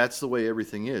 that's the way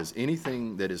everything is.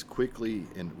 Anything that is quickly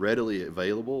and readily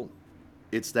available,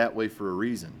 it's that way for a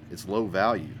reason. It's low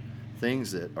value.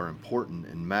 Things that are important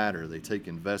and matter, they take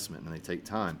investment and they take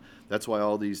time. That's why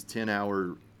all these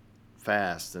 10-hour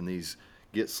fasts and these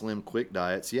get slim quick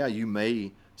diets, yeah, you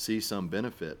may see some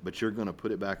benefit, but you're going to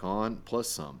put it back on plus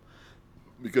some,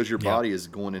 because your Yeah. body is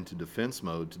going into defense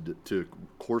mode to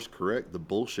course correct the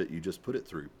bullshit you just put it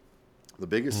through. The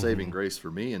biggest saving grace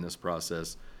for me in this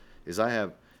process is I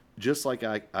have, just like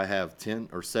I have 10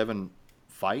 or 7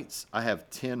 fights, I have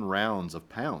 10 rounds of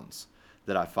pounds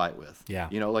that I fight with. Yeah.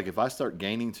 Like if I start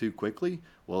gaining too quickly,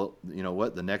 well, you know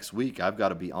what? The next week I've got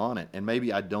to be on it. And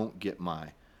maybe I don't get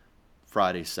my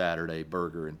Friday, Saturday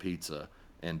burger and pizza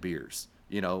and beers.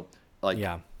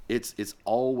 Yeah. It's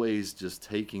always just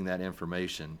taking that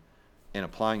information and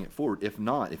applying it forward. If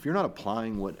you're not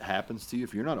applying what happens to you,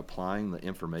 if you're not applying the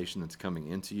information that's coming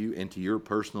into you, into your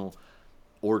personal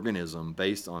organism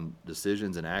based on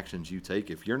decisions and actions you take,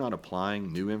 if you're not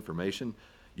applying new information,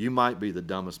 you might be the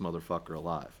dumbest motherfucker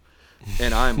alive.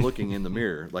 And I'm looking in the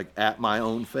mirror, like at my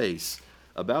own face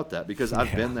about that, because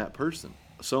I've been that person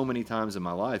so many times in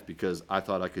my life, because I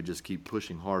thought I could just keep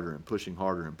pushing harder and pushing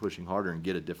harder and pushing harder and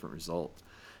get a different result.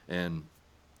 And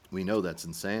we know that's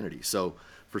insanity. So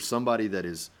for somebody that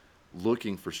is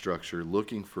looking for structure,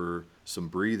 looking for some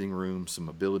breathing room, some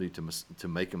ability to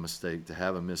make a mistake, to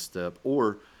have a misstep,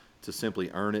 or to simply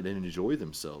earn it and enjoy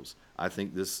themselves, I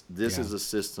think this is a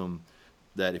system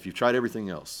that if you've tried everything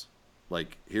else,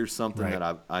 like here's something Right.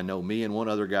 that I know me and one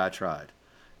other guy tried,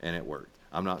 and it worked.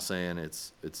 I'm not saying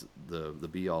it's the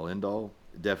be all end all.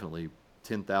 Definitely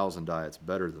 10,000 diets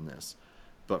better than this,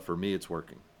 but for me it's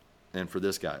working, and for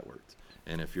this guy it worked.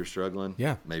 And if you're struggling,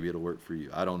 Yeah. maybe it'll work for you.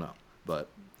 I don't know, but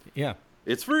Yeah.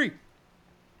 it's free.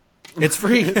 It's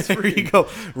free. It's free. You go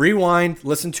rewind,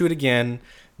 listen to it again,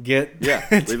 get Yeah,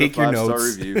 leave take a your 5-star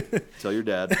notes. review. Tell your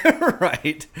dad.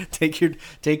 Right.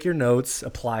 Take your notes,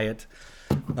 apply it.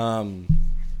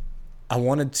 I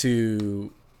wanted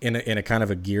to in a kind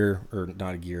of a gear, or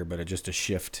not a gear, but just a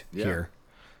shift Yeah. here.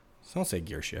 So I'll say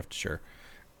gear shift, sure.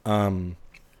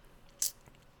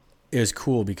 It was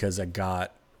cool because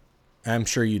I'm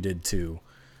sure you did too.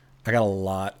 I got a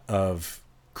lot of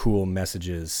cool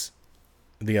messages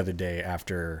the other day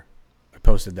after I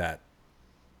posted that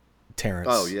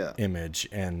Terrence image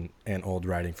and old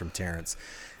writing from Terrence.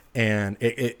 And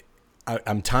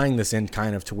I'm tying this in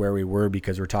kind of to where we were,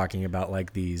 because we're talking about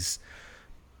like these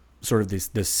sort of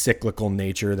this cyclical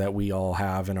nature that we all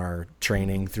have in our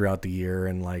training throughout the year.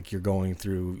 And like you're going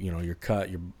through, your cut,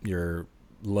 your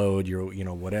load, your,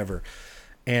 whatever.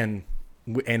 And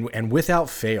without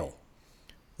fail,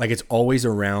 like it's always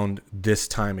around this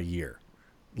time of year,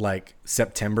 like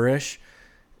September-ish.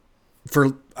 For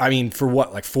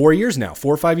what, like 4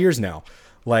 or 5 years now,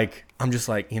 like I'm just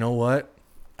like, you know what,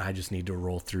 I just need to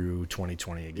roll through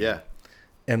 2020 again. Yeah.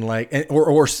 And like,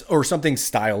 or something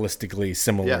stylistically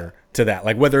similar to that,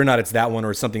 like whether or not it's that one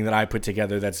or something that I put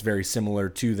together that's very similar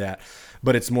to that,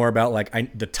 but it's more about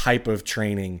like the type of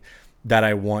training that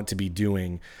I want to be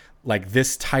doing. Like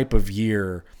this type of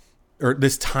year or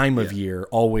this time of year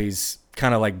always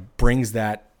kind of like brings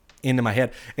that into my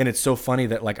head. And it's so funny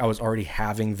that like I was already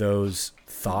having those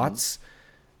thoughts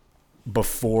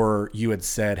before you had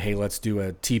said, hey, let's do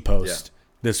a T-post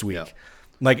this week.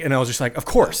 Like, and I was just like, of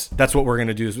course, that's what we're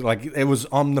gonna do. Is like, it was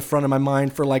on the front of my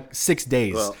mind for like 6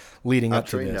 days Well, leading I up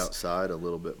to trained this. outside a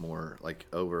little bit more, like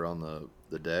over on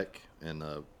the deck and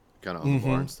kind of on the Mm-hmm.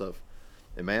 bar and stuff.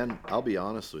 And man, I'll be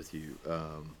honest with you,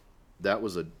 that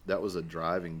was a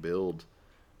driving build.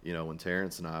 You know, when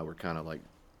Terrence and I were kind of like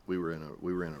we were in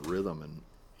a rhythm, and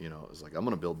you know, it was like I'm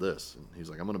gonna build this, and he's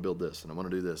like I'm gonna build this, and I'm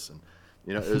gonna do this, and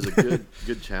you know, it was a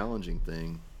good challenging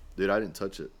thing, dude. I didn't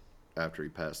touch it after he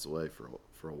passed away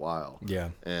for a while. Yeah.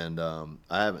 And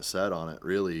I haven't sat on it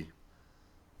really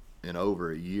in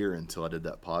over a year until I did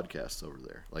that podcast over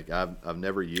there. Like I've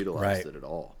never utilized Right. it at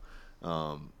all.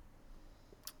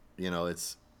 You know,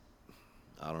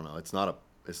 I don't know. It's not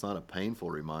a painful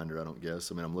reminder, I don't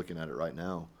guess. I mean, I'm looking at it right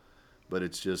now, but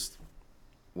it's just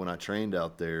when I trained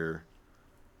out there,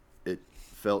 it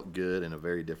felt good in a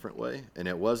very different way, and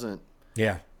it wasn't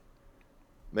Yeah.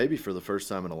 maybe for the first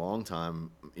time in a long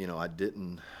time. You know, I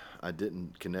didn't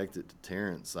connect it to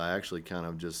Terrence. I actually kind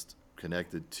of just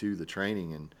connected to the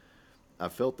training, and I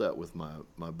felt that with my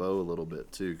bow a little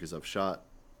bit too, because I've shot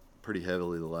pretty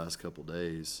heavily the last couple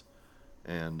days,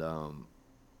 and I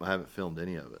haven't filmed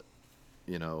any of it.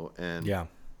 You know, and Yeah.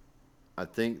 I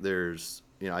think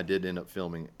I did end up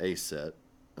filming a set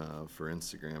for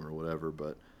Instagram or whatever,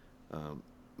 but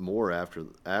more after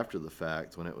the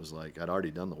fact, when it was like I'd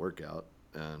already done the workout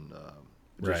and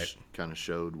just Right. kind of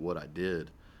showed what I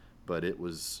did, but it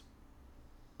was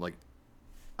like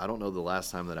I don't know the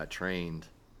last time that I trained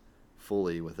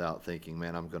fully without thinking,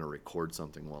 man, I'm going to record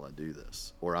something while I do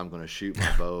this, or I'm going to shoot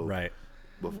my bow Right.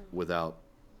 without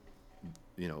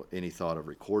any thought of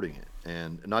recording it,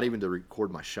 and not even to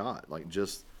record my shot. Like,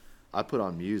 just I put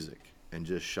on music and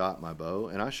just shot my bow,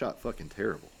 and I shot fucking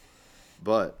terrible,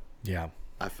 but Yeah.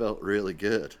 I felt really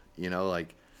good.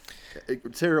 Like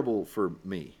terrible for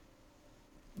me,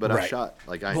 but I Right. shot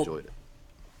like I Well- enjoyed it.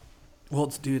 Well,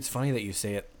 dude, it's funny that you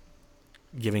say it,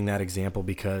 giving that example,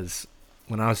 because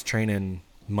when I was training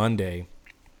Monday,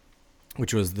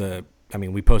 which was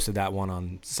we posted that one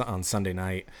on Sunday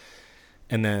night,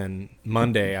 and then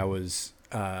Monday I was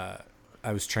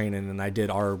training, and I did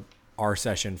our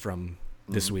session from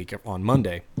this week on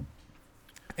Monday,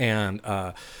 and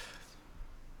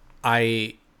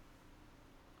I,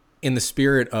 in the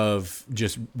spirit of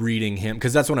just reading him,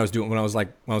 because that's what I was doing when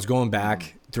I was going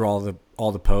back through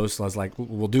all the posts. I was like,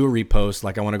 we'll do a repost.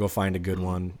 Like, I want to go find a good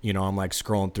one. I'm like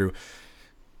scrolling through,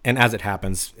 and as it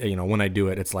happens, when I do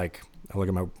it, it's like I look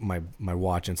at my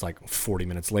watch, and it's like 40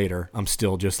 minutes later. I'm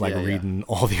still just like Yeah. reading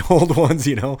all the old ones,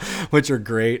 which are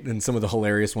great, and some of the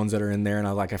hilarious ones that are in there. And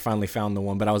I finally found the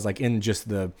one, but I was like in just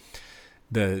his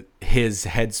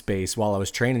headspace while I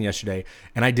was training yesterday,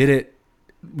 and I did it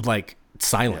like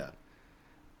silent.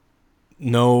 Yeah.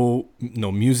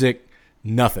 No music,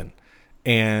 nothing.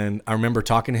 And I remember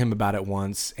talking to him about it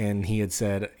once, and he had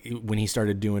said when he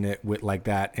started doing it with like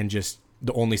that, and just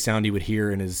the only sound he would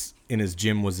hear in his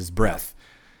gym was his breath.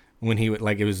 When he would,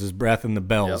 like, it was his breath and the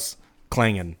bells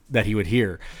clanging that he would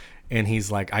hear. And he's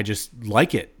like, I just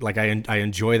like it. Like, I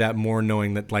enjoy that more,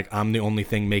 knowing that like I'm the only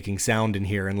thing making sound in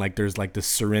here, and like there's like this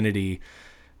serenity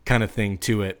kind of thing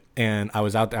to it. And I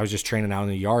was just training out in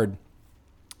the yard.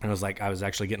 And I was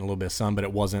actually getting a little bit of sun, but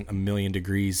it wasn't a million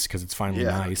degrees because it's finally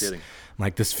Yeah, no nice. kidding.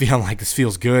 I'm like, this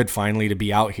feels good finally to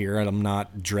be out here, and I'm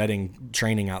not dreading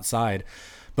training outside.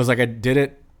 But it's like I did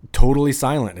it totally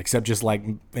silent, except just like,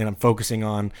 and I'm focusing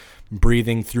on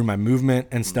breathing through my movement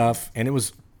and stuff. And it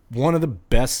was one of the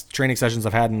best training sessions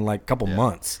I've had in like a couple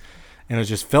months, and it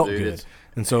just felt Dude, good.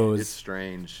 And so it's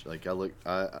strange. Like I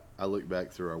look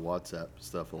back through our WhatsApp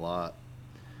stuff a lot,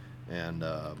 and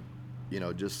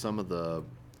just some of the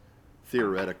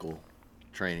theoretical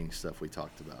training stuff we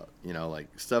talked about. Like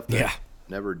stuff that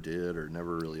never did or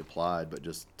never really applied, but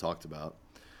just talked about.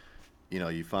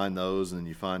 You find those, and then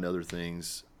you find other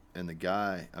things. And the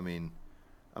guy, I mean,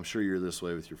 I'm sure you're this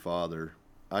way with your father.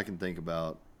 I can think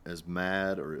about as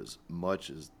mad or as much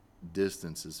as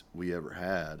distance as we ever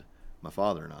had, my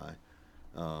father and I.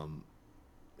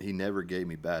 He never gave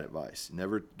me bad advice. He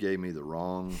never gave me the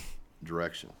wrong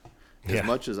direction. As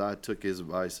much as I took his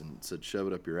advice and said, shove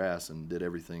it up your ass, and did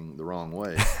everything the wrong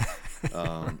way,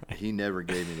 he never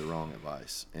gave me the wrong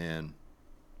advice. And,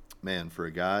 man, for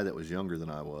a guy that was younger than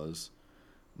I was,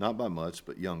 not by much,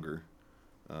 but younger,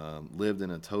 lived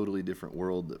in a totally different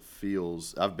world that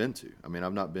I've been to. I mean,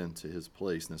 I've not been to his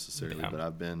place necessarily, but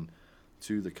I've been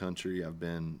to the country. I've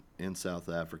been in South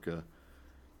Africa.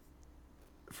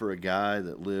 For a guy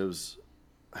that lives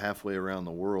halfway around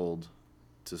the world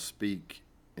to speak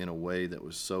in a way that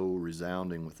was so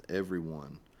resounding with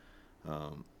everyone.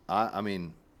 I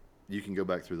mean, you can go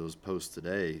back through those posts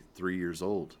today, 3 years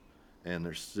old, and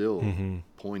they're still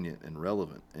poignant and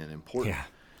relevant and important. Yeah.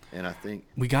 And I think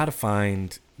We gotta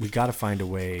find a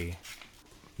way.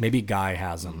 Maybe Guy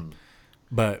has them,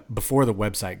 but before the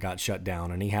website got shut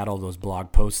down and he had all those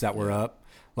blog posts that were up,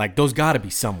 like those got to be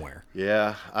somewhere.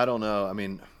 yeah, I don't know. I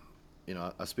mean,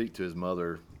 I speak to his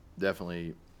mother,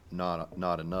 definitely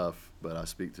not enough, but I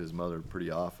speak to his mother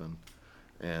pretty often,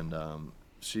 and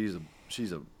she's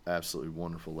a absolutely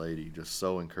wonderful lady, just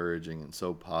so encouraging and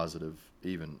so positive.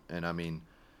 Even, and I mean,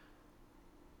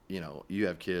 you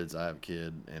have kids, I have a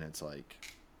kid, and it's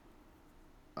like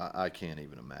I can't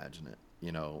even imagine it,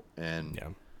 and Yeah.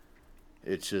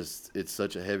 it's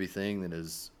such a heavy thing that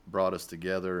has brought us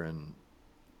together, and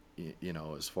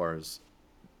as far as,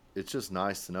 it's just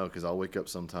nice to know, because I'll wake up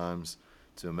sometimes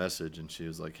to a message and she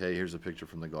was like, hey, here's a picture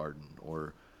from the garden,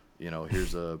 or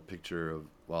here's a picture of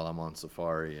while I'm on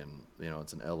safari, and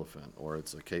it's an elephant, or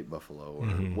it's a Cape buffalo, or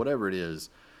whatever it is.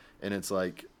 And it's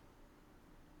like,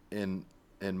 in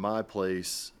my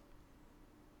place,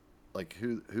 like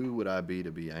who would I be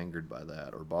to be angered by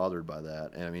that or bothered by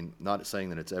that? And I mean, not saying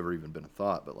that it's ever even been a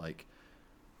thought, but like,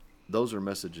 those are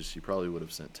messages she probably would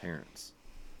have sent Terrence,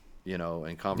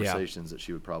 and conversations that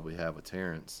she would probably have with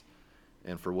Terrence.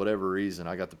 And for whatever reason,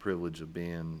 I got the privilege of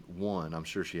being one, I'm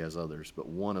sure she has others, but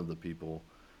one of the people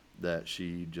that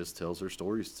she just tells her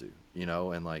stories to,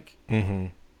 and like,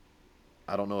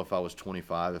 I don't know if I was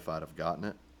 25, if I'd have gotten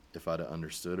it, if I'd have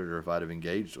understood it, or if I'd have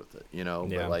engaged with it,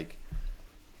 but like,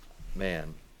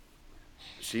 man,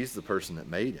 she's the person that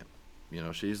made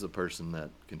him, she's the person that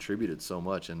contributed so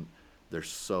much, and they're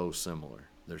so similar.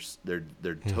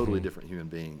 They're totally different human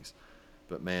beings,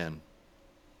 but man,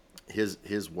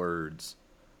 his words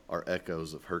are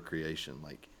echoes of her creation.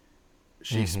 Like,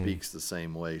 she speaks the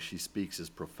same way. She speaks as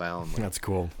profoundly. That's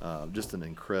cool. Just an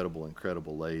incredible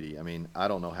lady. I mean, I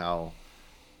don't know how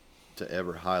to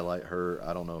ever highlight her.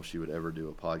 I don't know if she would ever do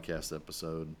a podcast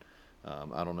episode.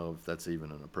 I don't know if that's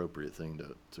even an appropriate thing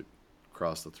to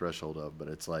cross the threshold of, but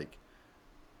it's like,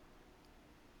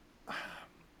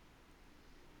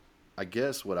 I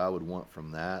guess what I would want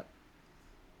from that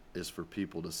is for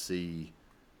people to see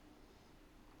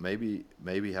maybe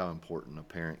how important a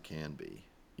parent can be.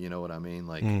 You know what I mean?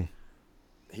 Like,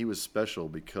 he was special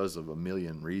because of a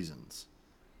million reasons,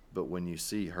 but when you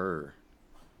see her,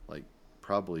 like,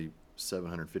 probably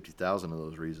 750,000 of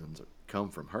those reasons come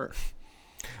from her.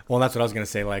 Well, that's what I was gonna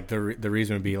say. Like the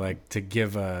reason would be like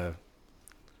to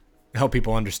help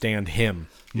people understand him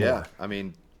more. Yeah, I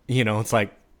mean, it's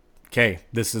like, okay,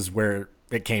 this is where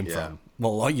it came from.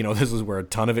 Well, this is where a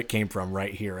ton of it came from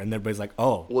right here, and everybody's like,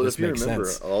 oh, well, this if you makes remember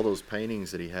sense. all those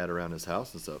paintings that he had around his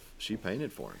house and stuff, she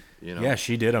painted for him. Yeah,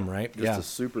 she did them, right? Just a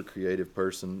super creative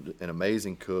person, an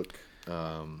amazing cook,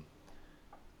 and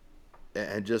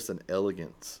just an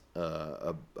elegance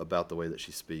about the way that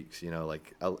she speaks.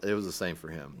 Like, it was the same for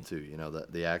him too.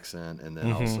 The accent, and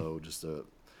then also just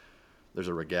there's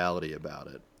a regality about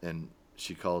it, and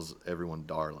she calls everyone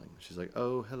darling. She's like,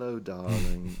 oh, hello,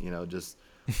 darling. Just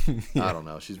I don't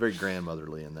know. She's very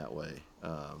grandmotherly in that way.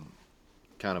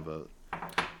 Kind of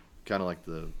like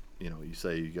you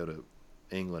say you go to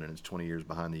England and it's 20 years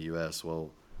behind the U.S.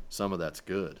 Well, some of that's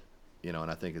good, and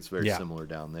I think it's very similar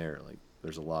down there. Like,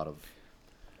 there's a lot of,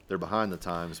 they're behind the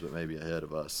times, but maybe ahead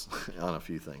of us on a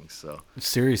few things. So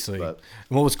seriously, and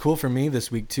what was cool for me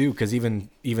this week too, because even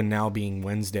now being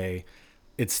Wednesday,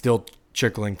 it's still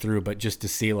trickling through, but just to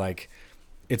see, like,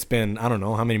 it's been, I don't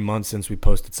know how many months since we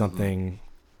posted something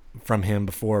from him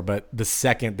before, but the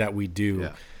second that we do,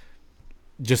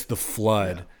 just the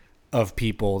flood of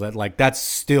people that, like, that's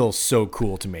still so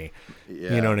cool to me.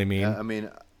 Yeah. You know what I mean? I mean,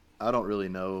 I don't really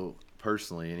know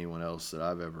personally anyone else that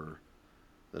I've ever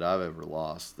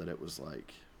lost that it was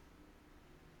like,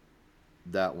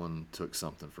 that one took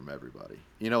something from everybody.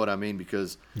 You know what I mean?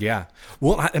 Because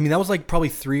well, I mean, that was like probably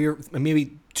 3 or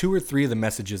maybe 2 or 3 of the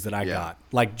messages that I got,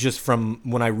 like, just from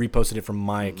when I reposted it from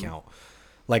my account,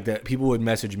 like, that people would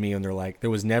message me and they're like,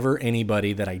 there was never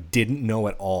anybody that I didn't know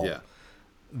at all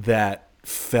that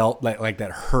felt like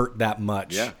that hurt that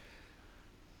much,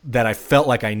 that I felt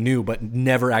like I knew but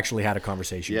never actually had a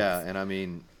conversation with. And I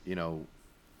mean,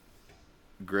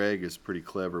 Greg is pretty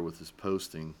clever with his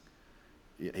posting.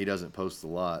 He doesn't post a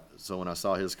lot, so when I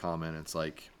saw his comment, it's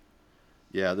like,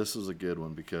 yeah, this was a good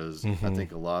one, because I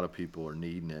think a lot of people are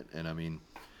needing it. And I mean,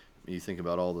 you think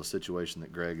about all the situation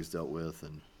that Greg has dealt with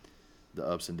and the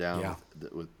ups and downs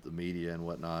with the media and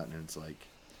whatnot, and it's like,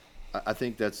 I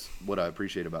think that's what I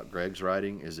appreciate about Greg's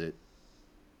writing, is it,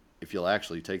 if you'll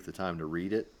actually take the time to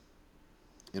read it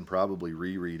and probably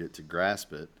reread it to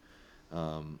grasp it,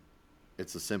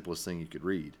 it's the simplest thing you could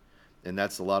read. And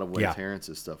that's a lot of what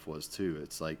Terrence's stuff was too.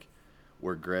 It's like,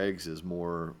 where Greg's is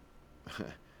more.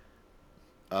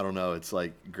 I don't know. It's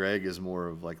like Greg is more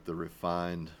of like the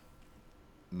refined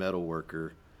metal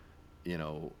worker. You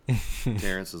know,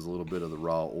 Terrence is a little bit of the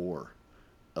raw ore.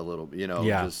 A little, you know,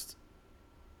 Yeah. just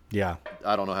Yeah.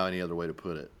 I don't know how any other way to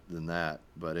put it than that.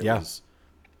 But it Yeah. was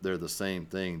they're the same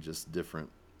thing, just different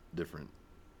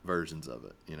versions of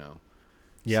it. You know.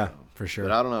 Yeah, So, for sure.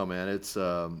 But I don't know, man. It's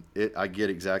I get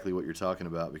exactly what you're talking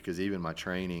about because even my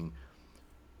training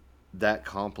that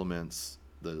complements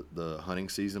the hunting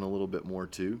season a little bit more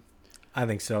too. I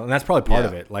think so. And that's probably part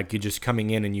of Yeah. it. Like you just coming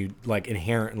in and you like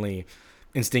inherently,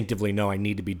 instinctively know I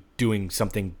need to be doing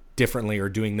something differently or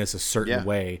doing this a certain Yeah.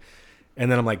 way.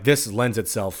 And then I'm like, this lends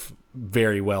itself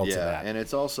very well to Yeah, that. and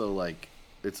it's also like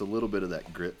it's a little bit of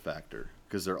that grit factor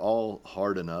because they're all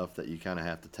hard enough that you kind of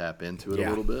have to tap into it a Yeah.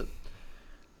 little bit.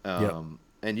 Yep.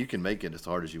 And you can make it as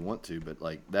hard as you want to, but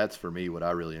like that's for me what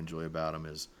I really enjoy about them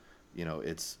is, you know,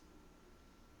 it's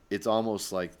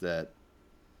almost like that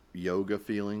yoga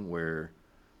feeling where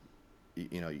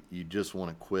you know you just want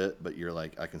to quit, but you're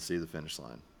like I can see the finish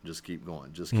line. Just keep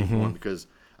going, just keep going because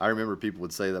I remember people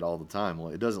would say that all the time.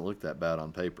 Well, it doesn't look that bad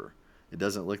on paper. It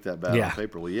doesn't look that bad Yeah. on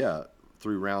paper. Well, yeah,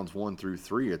 through rounds 1 through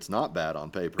 3, it's not bad on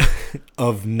paper.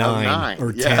 Of nine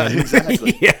or Yeah, 10.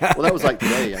 exactly. Yeah. Well, that was like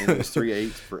today. I mean, it was 3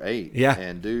 8s for 8. Yeah.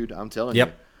 And dude, I'm telling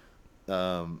Yep. you,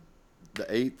 the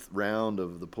 8th round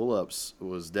of the pull-ups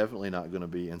was definitely not going to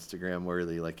be Instagram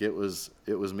worthy. Like it was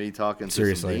me talking to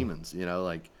Seriously. some demons. You know,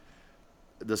 like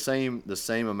the same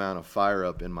amount of fire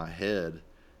up in my head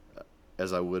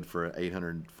as I would for an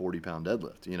 840-pound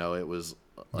deadlift. You know, it was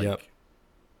like. Yep.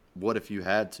 What if you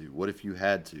had to? What if you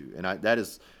had to? And that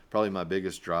is probably my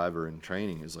biggest driver in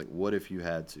training is like, what if you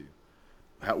had to?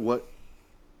 What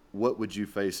would you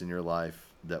face in your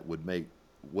life that would make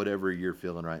whatever you're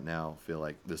feeling right now feel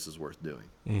like this is worth doing?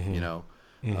 You know,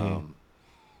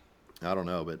 I don't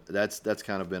know, but that's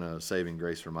kind of been a saving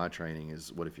grace for my training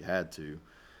is what if you had to?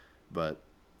 But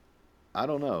I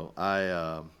don't know.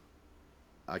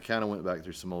 I kind of went back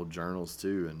through some old journals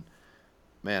too, and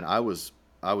man, I was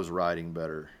writing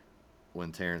better when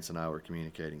Terrence and I were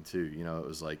communicating too. You know, it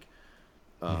was like,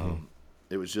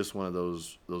 it was just one of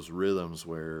those rhythms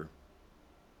where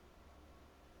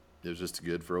it was just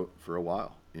good for a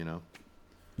while, you know?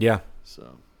 Yeah.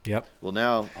 So, Yep. well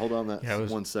now, hold on that Yeah, it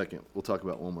was- 1 second. We'll talk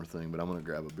about one more thing, but I'm going to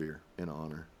grab a beer in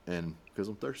honor and because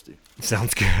I'm thirsty.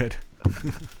 Sounds good.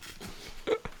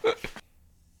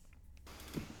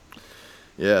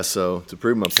 Yeah. So to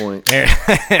prove my point, There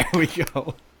we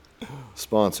go.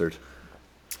 sponsored.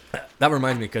 That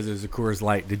reminds me because it was a Coors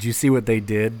Light. Did you see what they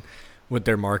did with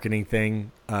their marketing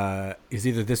thing? Is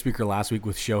either this week or last week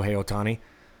with Shohei Ohtani?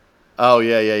 Oh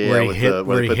yeah. Where he with hit-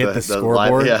 where he put hit the line-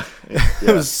 scoreboard? yeah.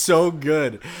 It was so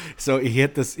good. So he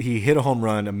hit a home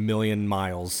run 1,000,000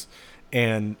 miles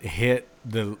and hit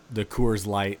the Coors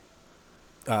Light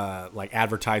like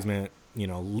advertisement, you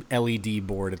know, LED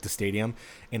board at the stadium,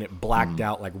 and it blacked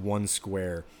out like one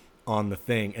square on the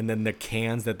thing, and then the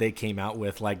cans that they came out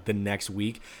with like the next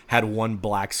week had one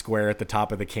black square at the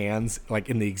top of the cans, like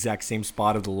in the exact same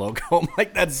spot of the logo. I'm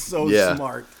like, that's so Yeah.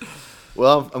 smart.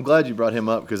 Well, I'm glad you brought him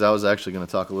up because I was actually going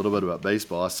to talk a little bit about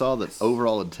baseball. I saw that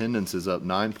overall attendance is up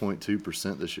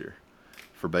 9.2% this year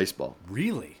for baseball.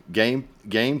 Really? Game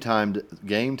times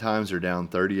are down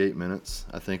 38 minutes,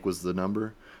 I think was the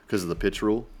number because of the pitch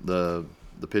rule, the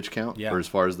pitch count, Yeah. or as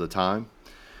far as the time,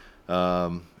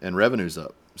 and revenue's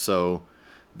up. So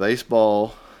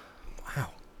baseball Wow.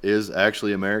 is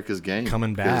actually America's game.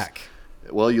 Coming 'Cause, back.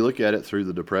 well, you look at it through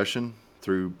the Depression,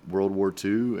 through World War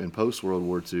II, and post World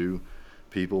War II,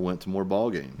 people went to more ball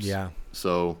games. Yeah.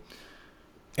 So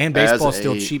And As baseball's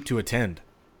still a- cheap to attend.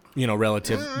 You know,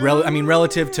 relative to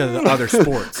the other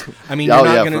sports. I mean, oh you're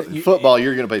not yeah, gonna for you- football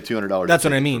you're going to pay $200. That's a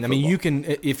what I ticket mean. for I mean, you football.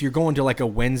 can if you're going to like a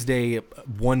Wednesday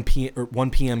 1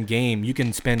 p.m. game, you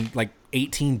can spend like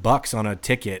 $18 on a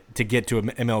ticket to get to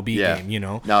an MLB game. You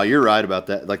know. No, you're right about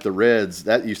that. Like the Reds,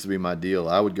 that used to be my deal.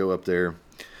 I would go up there.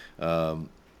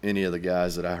 Any of the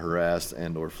guys that I harassed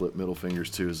and or flipped middle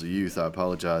fingers to as a youth, I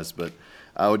apologize, but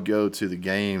I would go to the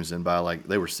games and buy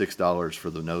they were $6 for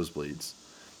the nosebleeds,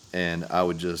 and I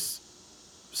would just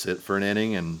sit for an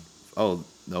inning and no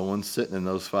one's sitting in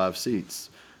those 5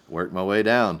 seats. Work my way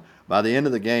down. By the end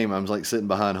of the game, I'm like sitting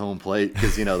behind home plate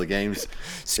because the game's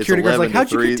Security guard's like, it's 11 "How'd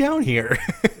to you 3. get down here?"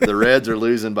 The Reds are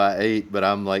losing by 8, but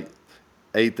I'm like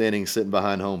 8th inning sitting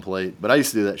behind home plate. But I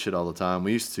used to do that shit all the time.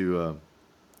 We used to,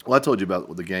 I told you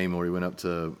about the game where we went up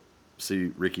to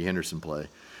see Ricky Henderson play.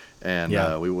 And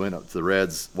Yeah. we went up to the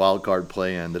Reds wild card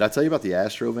play-in. Did I tell you about the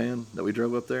Astro van that we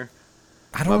drove up there?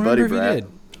 I don't remember if you did.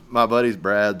 My buddy's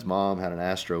Brad's mom had an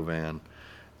Astro van.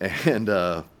 And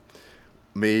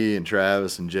me and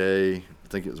Travis and Jay, I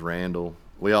think it was Randall,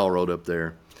 we all rode up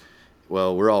there.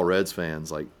 Well, we're all Reds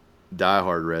fans, like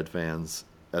diehard Red fans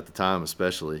at the time,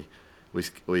 especially. We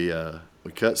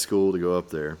cut school to go up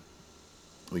there.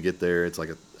 We get there. It's like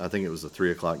I think it was a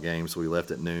 3:00 game, so we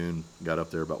left at noon. Got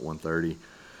up there about 1:30,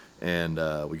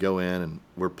 and we go in and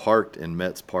we're parked in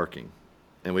Mets parking,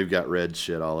 and we've got red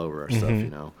shit all over our stuff, you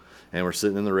know. And we're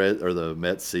sitting in the red or the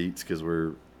Mets seats because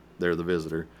they're the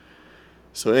visitor.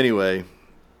 So anyway,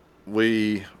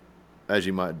 we, as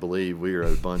you might believe, we are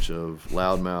a bunch of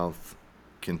loudmouth,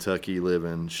 Kentucky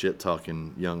living, shit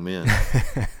talking young men,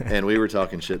 and we were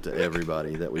talking shit to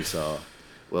everybody that we saw.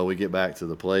 Well, we get back to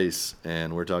the place,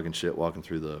 and we're talking shit walking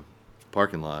through the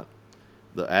parking lot.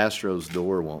 The Astros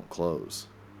door won't close.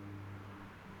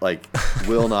 Like,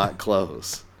 will not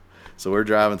close. So we're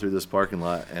driving through this parking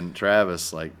lot, and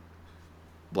Travis, like,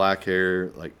 black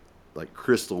hair, like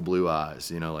crystal blue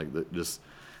eyes, you know, like just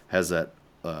has that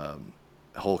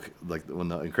Hulk, like when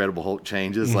the Incredible Hulk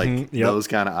changes, like those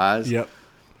kind of eyes. Yep.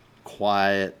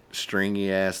 Quiet,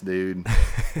 stringy ass dude.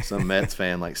 Some Mets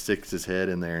fan like sticks his head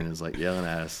in there and is like yelling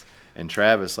at us. And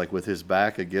Travis, like with his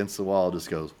back against the wall, just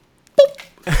goes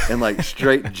boop, and like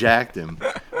straight jacked him.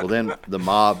 Well, then the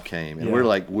mob came, and we're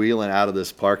like wheeling out of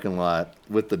this parking lot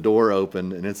with the door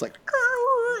open, and it's like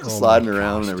sliding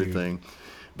around and everything. Dude.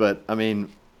 But I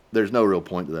mean, there's no real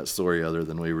point to that story other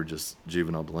than we were just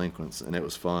juvenile delinquents, and it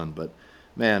was fun. But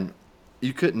man,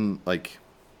 you couldn't like.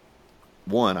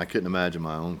 One, I couldn't imagine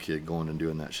my own kid going and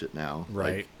doing that shit now.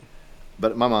 Right. Like,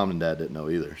 but my mom and dad didn't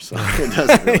know either, so it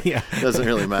doesn't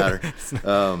really matter.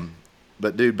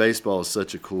 But dude, baseball is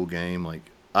such a cool game. Like,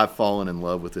 I've fallen in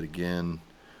love with it again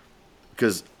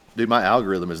because, dude, my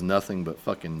algorithm is nothing but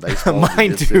fucking baseball.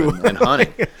 Mine too. And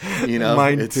hunting. You know,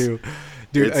 mine too,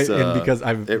 dude. And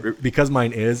because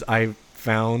mine is, I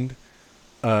found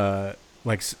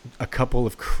like a couple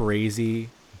of crazy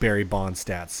Barry Bonds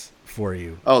stats for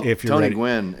you. Oh, if you're Tony ready.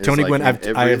 Gwynn. Tony Gwynn.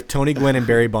 I have Tony Gwynn and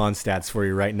Barry Bonds stats for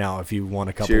you right now. If you want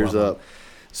a couple. Cheers of them. Up.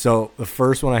 So the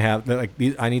first one I have, like,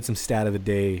 I need some stat of the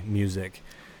day music,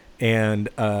 and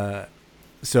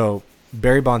so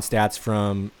Barry Bonds stats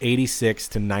from 86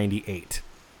 to 98.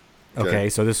 Okay,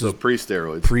 so this is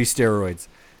pre-steroids. Pre-steroids.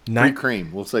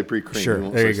 Pre-cream. We'll say pre-cream. Sure,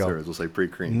 there you go. Steroids. We'll say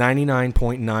pre-cream.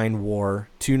 99.9 WAR,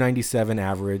 297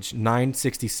 average,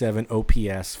 967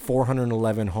 OPS,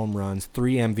 411 home runs,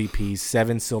 3 MVPs,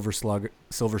 7 silver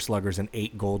sluggers, and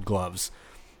 8 Gold Gloves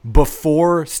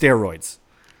before steroids.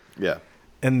 Yeah.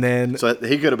 And then so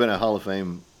he could have been a Hall of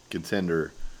Fame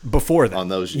contender before that. On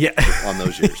those years.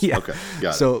 Yeah. Okay.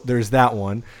 Got it. So there's that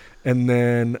one. And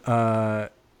then the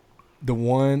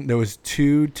one, there was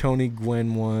 2 Tony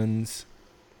Gwynn ones.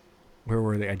 Where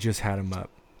were they? I just had them up.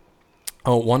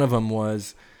 Oh, one of them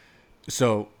was,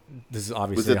 so this is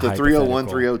obviously was it the 301,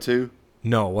 302?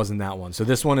 No, it wasn't that one. So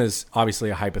this one is obviously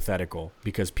a hypothetical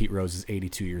because Pete Rose is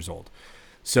 82 years old.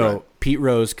 So right. Pete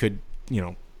Rose could,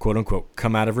 quote unquote,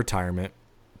 come out of retirement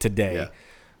today,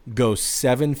 go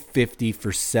 750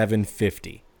 for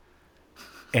 750,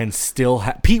 and still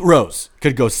Pete Rose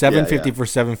could go 750 for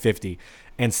 750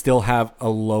 and still have a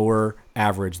lower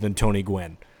average than Tony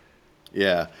Gwynn.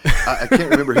 Yeah, I can't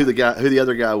remember who the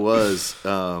other guy was.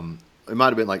 It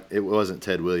might have been it wasn't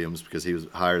Ted Williams because he was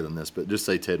higher than this, but just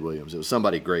say Ted Williams. It was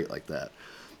somebody great like that.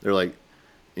 They're like,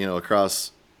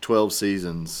 across 12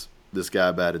 seasons, this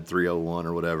guy batted 301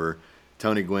 or whatever.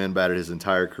 Tony Gwynn batted his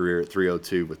entire career at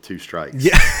 302 with 2 strikes.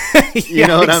 Yeah, you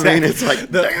know what exactly. I mean? It's like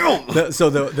damn. So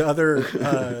the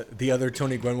other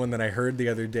Tony Gwynn one that I heard the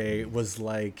other day was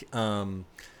like,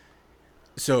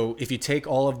 so if you take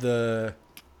all of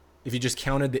if you just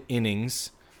counted the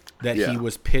innings that he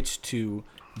was pitched to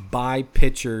by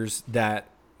pitchers that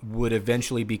would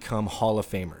eventually become Hall of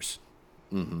Famers,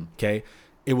 okay,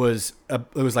 it was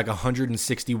like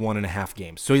 161 and a half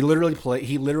games. So he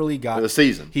literally got a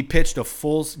season. He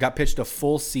got pitched a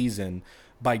full season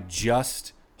by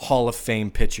just Hall of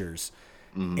Fame pitchers.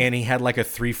 And he had like a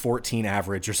 314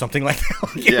 average or something like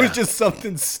that. It was just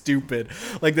something stupid,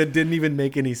 like that didn't even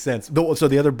make any sense. So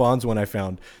the other Bonds one I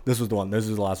found, this was the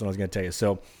last one I was going to tell you.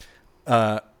 So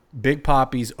Big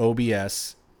Papi's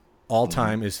OBS all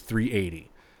time is 380.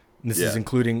 And this is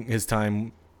including his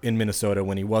time in Minnesota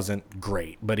when he wasn't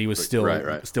great, but he was still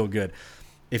good.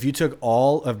 If you took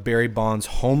all of Barry Bonds'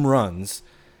 home runs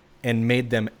and made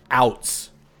them outs,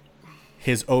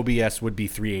 his OBS would be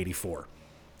 384.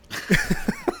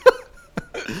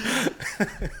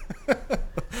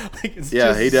 He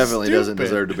definitely doesn't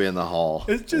deserve to be in the Hall.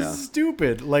 It's just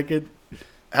stupid.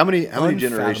 How many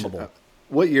generations?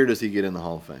 What year does he get in the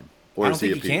Hall of Fame? Or I don't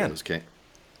think he can.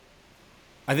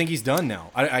 I think he's done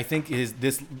now. I think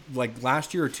this like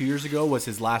last year or 2 years ago was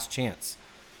his last chance.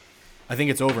 I think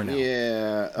it's over now.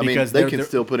 Yeah, I Because mean, they can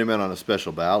still put him in on a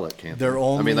special ballot, can't they? They're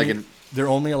only. I mean, they can. They're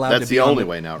only allowed. That's to be the on only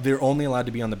way now. They're only allowed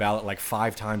to be on the ballot like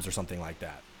 5 times or something like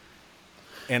that.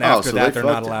 And Oh, after so that, they they're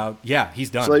not fucked him. allowed. Yeah, he's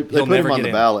done. So they He'll put never him on get the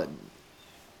in. ballot.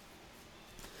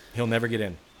 He'll never get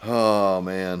in. Oh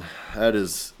man, that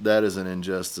is an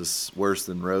injustice worse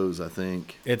than Rose, I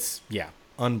think. It's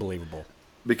unbelievable.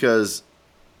 Because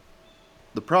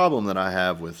the problem that I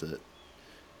have with it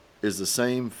is the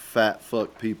same fat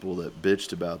fuck people that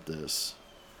bitched about this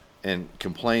and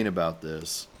complain about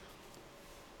this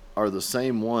are the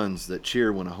same ones that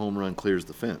cheer when a home run clears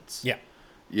the fence. Yeah.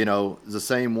 You know, the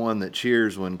same one that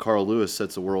cheers when Carl Lewis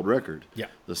sets a world record. Yeah.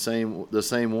 The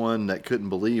same one that couldn't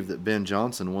believe that Ben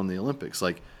Johnson won the Olympics.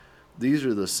 Like, these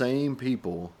are the same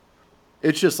people.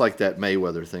 It's just like that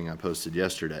Mayweather thing I posted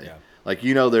yesterday. Yeah. Like,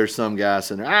 you know, there's some guy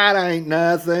saying, that ain't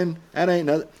nothing. That ain't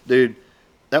nothing. Dude,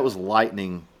 that was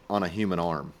lightning on a human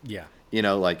arm. Yeah. You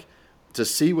know, like, to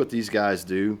see what these guys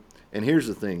do. And here's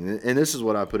the thing, and this is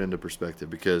what I put into perspective,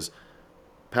 because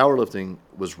powerlifting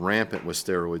was rampant with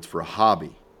steroids for a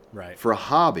hobby. Right. For a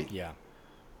hobby. Yeah.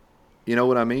 You know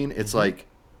what I mean? It's like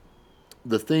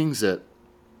the things that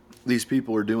these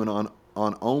people are doing on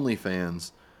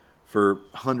OnlyFans for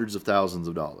hundreds of thousands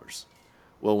of dollars.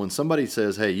 Well, when somebody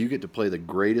says, hey, you get to play the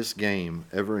greatest game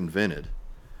ever invented,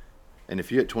 and if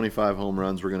you hit 25 home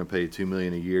runs, we're going to pay you $2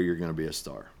 million a year, you're going to be a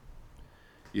star.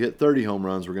 You hit 30 home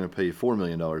runs, we're going to pay you $4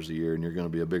 million a year, and you're going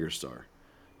to be a bigger star.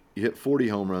 You hit 40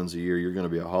 home runs a year, you're going to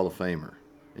be a Hall of Famer,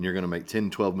 and you're going to make $10,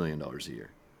 $12 million a year.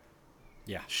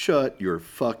 Yeah. Shut your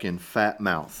fucking fat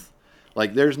mouth.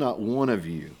 Like, there's not one of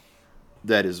you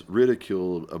that has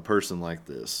ridiculed a person like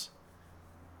this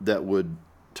that would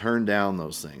turn down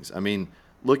those things. I mean,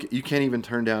 look, you can't even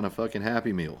turn down a fucking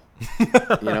Happy Meal. You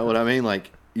know what I mean?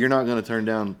 Like, you're not going to turn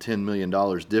down $10 million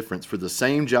difference for the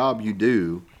same job you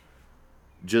do,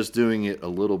 just doing it a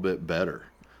little bit better.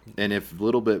 And if a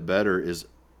little bit better is,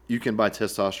 you can buy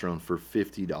testosterone for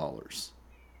 $50.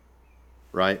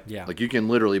 Right? Yeah. Like, you can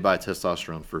literally buy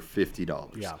testosterone for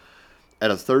 $50. Yeah.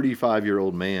 At a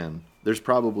 35-year-old man, there's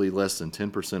probably less than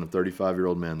 10% of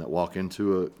 35-year-old men that walk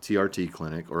into a TRT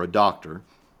clinic or a doctor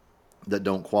that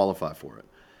don't qualify for it.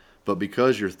 But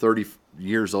because you're 30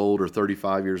 years old or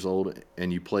 35 years old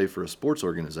and you play for a sports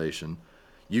organization,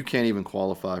 you can't even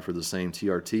qualify for the same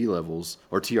TRT levels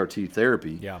or TRT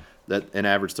therapy that an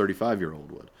average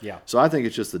 35-year-old would. Yeah. So I think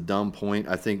it's just a dumb point.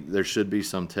 I think there should be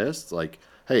some tests like,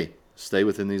 hey, stay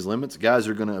within these limits. Guys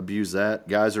are going to abuse that.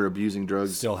 Guys are abusing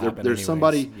drugs. Still happen There's anyways.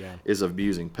 somebody Yeah. is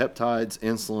abusing peptides,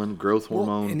 insulin, growth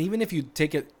hormone. And even if you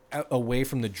take it away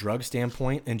from the drug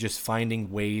standpoint and just finding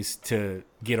ways to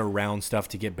get around stuff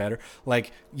to get better,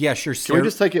 like, yeah, sure. Can we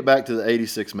just take it back to the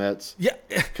 '86 Mets? Yeah.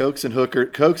 Cokes and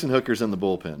hookers in the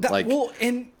bullpen. Like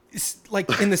in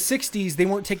the '60s, they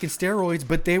weren't taking steroids,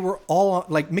 but they were all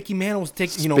like Mickey Mantle was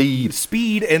taking,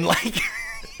 speed and like,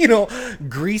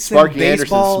 greasing Sparky Anderson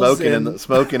baseballs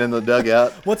smoking in the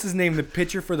dugout. What's his name? The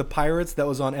pitcher for the Pirates that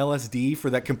was on LSD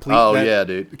for that complete.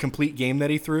 Dude. Complete game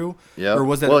that he threw. Yeah. Or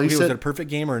was that? Well, was it a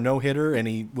perfect game or a no hitter? And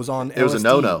he was on. It was a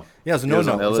no-no. Yeah, it was a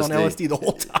no-no. He was on LSD the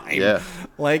whole time. Yeah.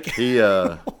 Like he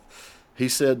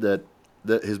said that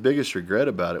his biggest regret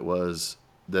about it was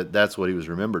that's what he was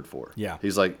remembered for. Yeah.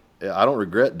 He's like, I don't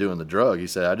regret doing the drug. He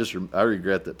said, I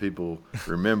regret that people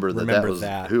remember that was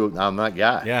who I'm that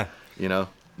guy. Yeah.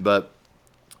 But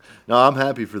no, I'm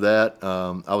happy for that.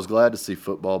 I was glad to see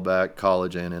football back,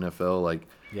 college and NFL. Like,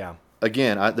 yeah.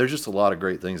 Again, there's just a lot of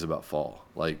great things about fall.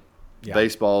 Like,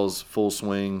 baseball's full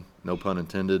swing, no pun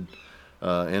intended.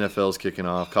 NFL's kicking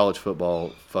off. College football,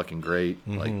 fucking great.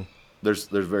 Mm-hmm. Like, there's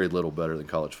very little better than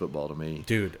college football to me.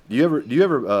 Dude. Do you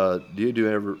ever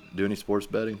do any sports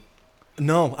betting?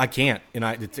 No, I can't, and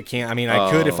I can't. I mean,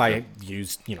 I could if I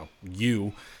used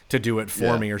you to do it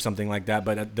for me or something like that,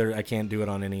 but I can't do it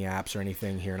on any apps or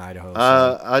anything here in Idaho.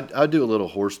 So. I do a little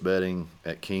horse betting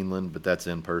at Keeneland, but that's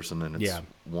in person, and it's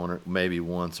maybe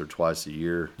once or twice a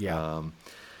year. Yeah.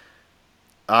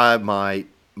 I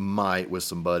might with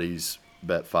some buddies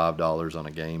bet $5 on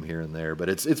a game here and there, but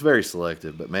it's very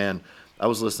selective. But man, I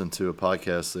was listening to a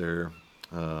podcast there.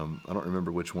 I don't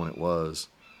remember which one it was.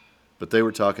 But they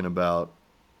were talking about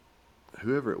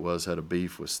whoever it was had a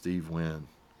beef with Steve Wynn.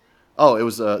 Oh, it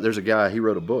was there's a guy, he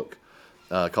wrote a book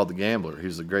called The Gambler.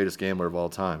 He's the greatest gambler of all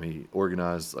time. He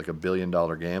organized like $1 billion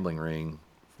gambling ring.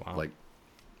 Wow. Like,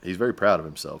 he's very proud of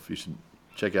himself. You should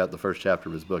check out the first chapter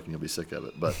of his book and you'll be sick of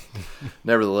it. But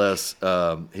nevertheless,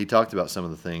 he talked about some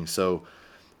of the things. So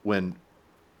when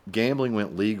gambling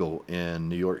went legal in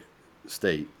New York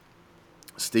State,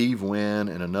 Steve Wynn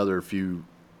and another few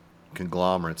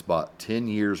conglomerates bought 10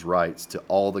 years rights to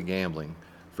all the gambling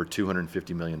for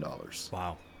 $250 million.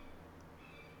 Wow.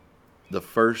 The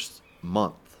first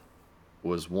month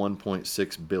was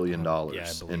 $1.6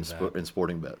 billion in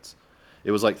sporting bets.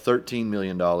 It was like $13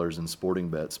 million in sporting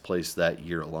bets placed that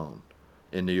year alone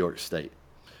in New York State.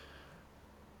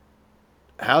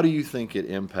 How do you think it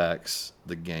impacts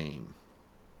the game?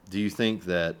 Do you think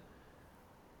that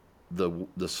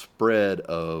the spread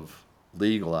of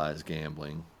legalized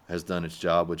gambling has done its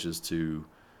job, which is to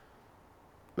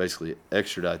basically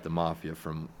extradite the mafia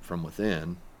from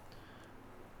within?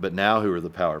 But now who are the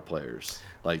power players?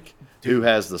 Like, dude, who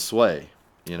has the sway,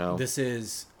 you know? This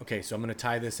is, okay, so I'm going to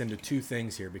tie this into two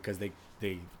things here because they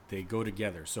go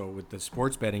together. So with the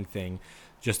sports betting thing,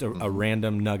 just a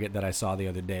random nugget that I saw the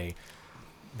other day.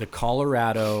 The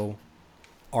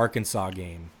Colorado-Arkansas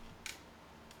game,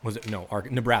 was it? No,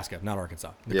 Nebraska, not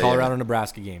Arkansas. The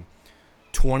Colorado-Nebraska game,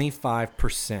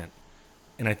 25%,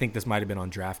 and I think this might have been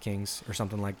on DraftKings or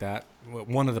something like that,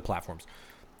 one of the platforms.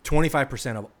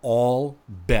 25% of all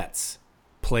bets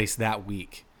placed that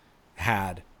week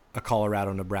had a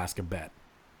Colorado-Nebraska bet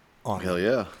on Hell it.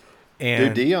 Yeah.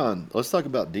 And dude, Deion. Let's talk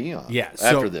about Deion. Yeah.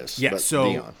 After this. Yeah. So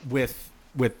Deion. with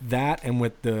that and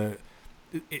with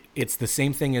it's the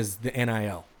same thing as the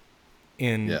NIL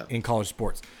in college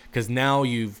sports, because now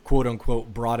you've quote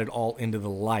unquote brought it all into the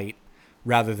light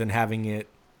rather than having it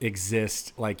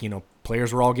exist. Like, you know,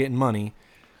 players were all getting money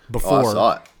before. I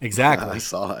saw it. Exactly. I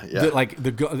saw it. Yeah. I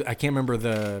can't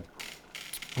remember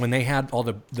when they had all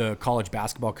the college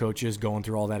basketball coaches going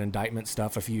through all that indictment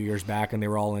stuff a few years back, and they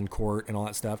were all in court and all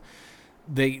that stuff.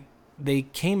 They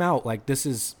came out like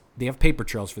they have paper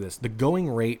trails for this. The going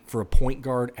rate for a point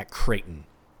guard at Creighton,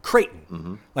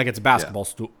 like it's a basketball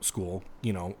school,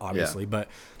 you know, obviously, but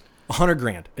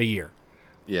 $100,000 a year.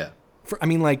 Yeah. I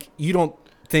mean, like, you don't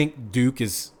think Duke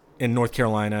is in North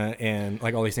Carolina and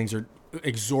like all these things are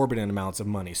exorbitant amounts of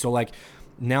money. So like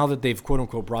now that they've quote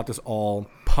unquote brought this all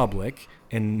public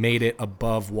and made it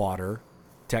above water,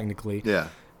 technically. Yeah.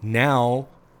 Now,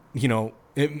 you know,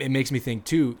 it makes me think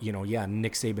too, you know,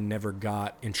 Nick Saban never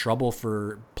got in trouble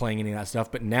for playing any of that stuff,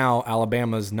 but now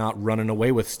Alabama's not running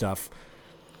away with stuff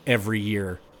every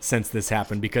year since this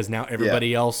happened because now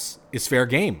everybody else is fair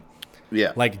game.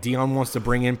 Yeah. Like Deion wants to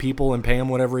bring in people and pay him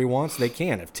whatever he wants, they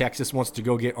can. If Texas wants to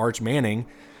go get Arch Manning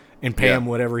and pay him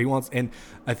whatever he wants. And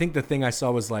I think the thing I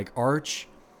saw was like Arch,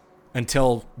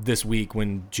 until this week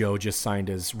when Joe just signed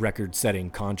his record-setting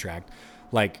contract,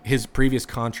 like his previous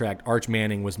contract, Arch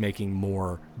Manning was making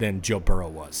more than Joe Burrow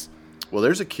was. Well,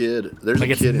 there's a kid in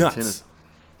Tennessee.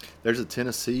 There's a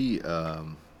Tennessee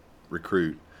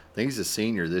recruit. I think he's a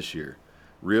senior this year.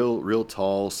 Real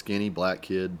tall, skinny black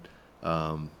kid,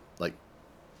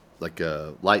 like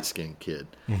a light-skinned kid,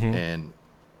 and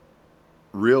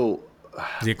real.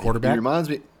 Is he a quarterback? He reminds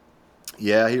me.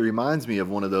 Yeah, he reminds me of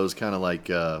one of those kind of like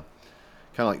the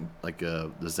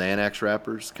Xanax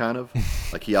rappers, kind of.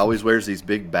 Like he always wears these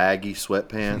big baggy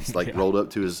sweatpants, like rolled up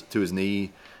to his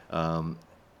knee.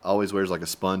 Always wears like a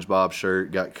SpongeBob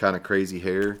shirt. Got kind of crazy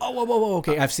hair. Oh, whoa.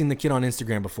 Okay, I've seen the kid on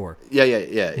Instagram before.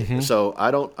 Yeah. So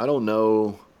I don't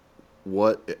know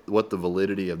what the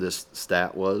validity of this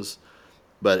stat was,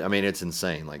 but I mean it's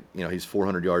insane. Like, you know, he's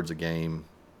 400 yards a game,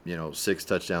 you know, 6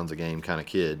 touchdowns a game kind of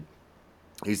kid.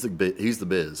 He's the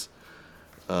biz.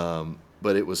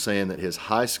 But it was saying that his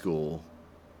high school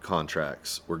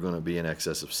contracts were going to be in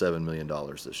excess of $7 million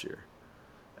this year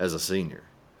as a senior,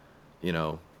 you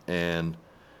know. And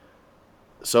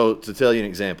so to tell you an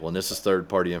example, and this is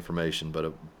third-party information, but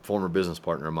a former business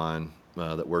partner of mine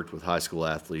that worked with high school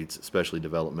athletes, especially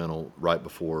developmental, right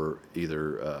before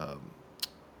either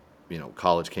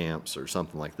college camps or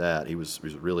something like that. He was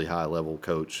a really high-level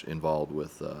coach involved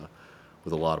with a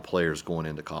lot of players going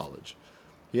into college.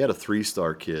 He had a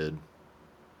 3-star kid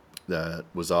that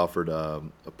was offered a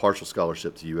partial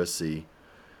scholarship to USC.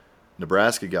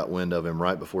 Nebraska got wind of him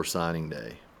right before signing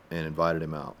day and invited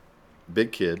him out.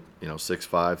 Big kid, 6'5",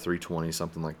 320,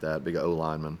 something like that, big O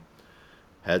lineman.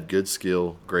 Had good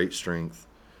skill, great strength.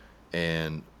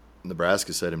 And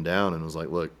Nebraska set him down and was like,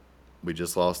 look, we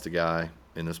just lost a guy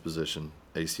in this position.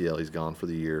 ACL, he's gone for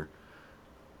the year.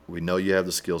 We know you have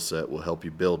the skill set. We'll help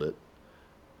you build it.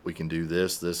 We can do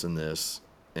this, this, and this,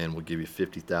 and we'll give you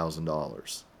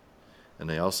 $50,000. And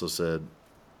they also said,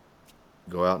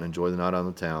 go out and enjoy the night on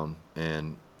the town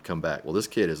and come back. Well, this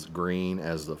kid is green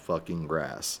as the fucking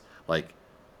grass. Like,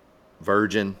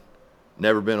 virgin,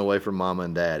 never been away from mama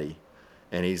and daddy.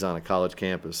 And he's on a college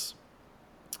campus.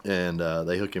 And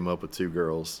they hook him up with 2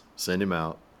 girls, send him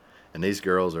out. And these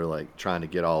girls are, like, trying to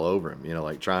get all over him,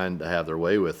 like, trying to have their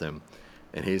way with him.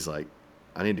 And he's like,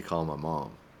 I need to call my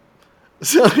mom.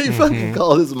 So he fucking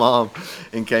called his mom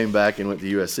and came back and went to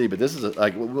USC. But this is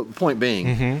point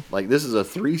being, like, this is a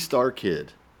 3-star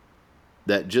kid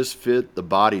that just fit the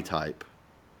body type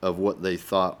of what they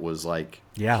thought was like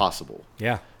possible.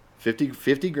 Yeah.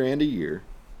 50 grand a year,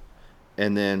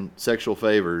 and then sexual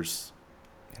favors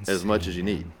as much as you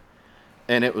need.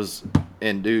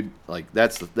 And dude, like,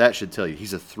 that should tell you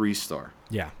he's a 3-star.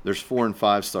 Yeah. There's 4 and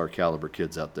 5-star caliber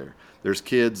kids out there. There's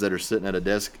kids that are sitting at a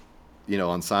desk,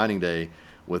 on signing day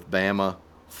with Bama,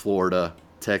 Florida,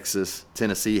 Texas,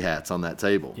 Tennessee hats on that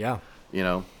table. Yeah.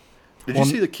 Did you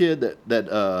see the kid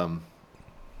that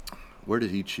where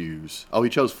did he choose? Oh, he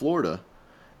chose Florida,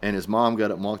 and his mom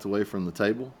got up and walked away from the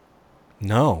table.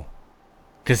 No,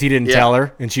 because he didn't tell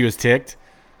her, and she was ticked.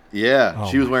 Yeah, Oh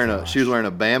she was my wearing gosh. she was wearing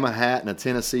a Bama hat and a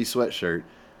Tennessee sweatshirt,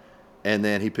 and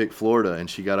then he picked Florida, and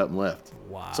she got up and left.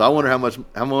 Wow. So I wonder how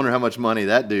much money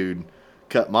that dude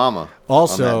cut mama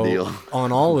Also, on that deal.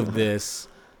 on all of this,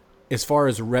 as far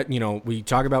as we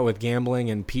talk about with gambling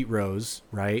and Pete Rose,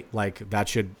 right? Like, that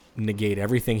should negate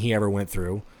everything he ever went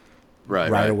through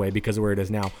right away because of where it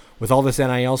is now. With all this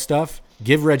NIL stuff,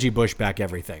 give Reggie Bush back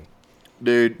everything.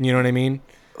 Dude, You know what I mean?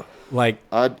 Like,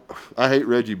 I hate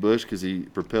Reggie Bush because he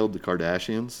propelled the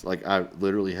Kardashians. Like, I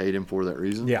literally hate him for that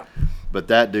reason. yeah, But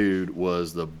that dude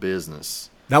was the business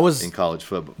that was in college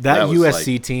football. that was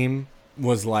USC like, team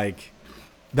was like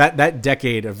that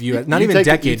decade of US. Not you even take-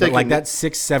 you decade, but take like an- that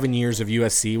 6-7 years of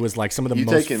USC was like some of the You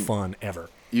most taking- fun ever.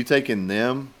 You taking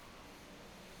them,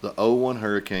 the 01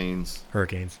 Hurricanes,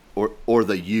 Hurricanes. or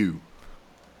the U,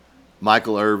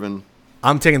 Michael Irvin.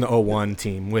 I'm taking the 01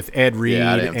 team with Ed Reed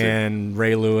Yeah, I am too. and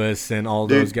Ray Lewis and all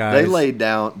Dude, those guys. They laid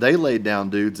down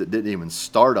dudes that didn't even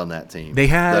start on that team. They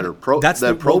had that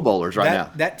are pro bowlers right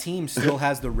now. That team still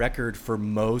has the record for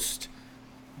most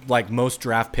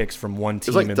draft picks from one team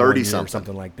It's like in 30 one year something. or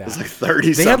something like that. It's like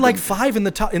 30 They had like something.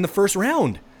 5 in the first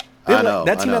round. I know,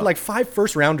 that I team had know. like 5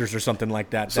 first rounders or something like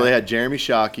that. So they had Jeremy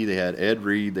Shockey, they had Ed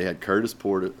Reed, they had Curtis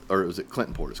Portis, or was it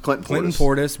Clinton Portis? Clinton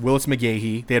Portis, Willis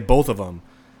McGahee. They had both of them.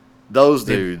 Those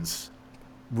dudes.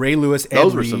 Ray Lewis, Ed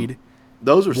Those were Reed.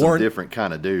 Those are some Warren- different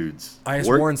kind of dudes. I guess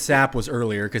Warren- Warren Sapp was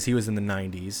earlier because he was in the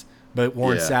 90s, but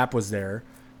Warren Yeah. Sapp was there.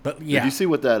 But yeah, Did you see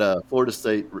what that Florida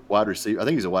State wide receiver? I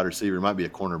think he's a wide receiver. He might be a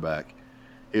cornerback.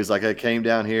 He was like, I came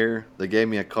down here. They gave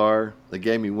me a car. They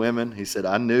gave me women. He said,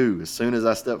 I knew as soon as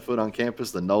I stepped foot on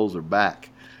campus, the Knowles are back.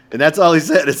 And that's all he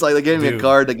said. It's like they gave me a Dude.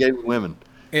 card. They gave me women.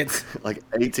 it's Like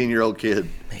 18-year-old kid.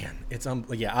 man, it's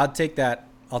yeah. I'll take that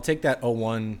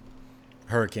 01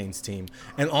 Hurricanes team.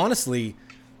 And honestly,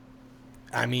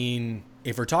 I mean,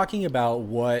 if we're talking about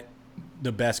what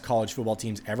the best college football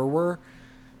teams ever were,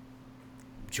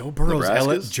 Joe Burrow's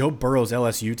Nebraska's?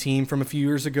 LSU team from a few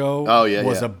years ago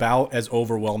was about as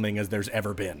overwhelming as there's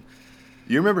ever been.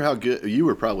 You remember how good – you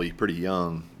were probably pretty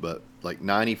young, but like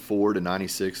 94 to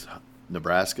 96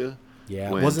 Nebraska. Yeah,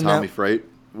 When wasn't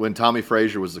when Tommy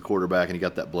Frazier was the quarterback and he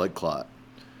got that blood clot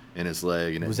in his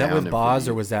leg. And was it that with downed him Boz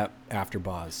for or was that after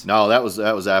Boz? No, that was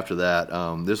after that.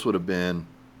 This would have been,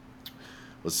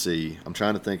 let's see, I'm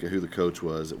trying to think of who the coach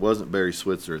was. It wasn't Barry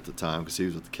Switzer at the time because he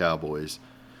was with the Cowboys.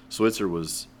 Switzer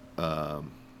was.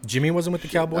 Jimmy wasn't with the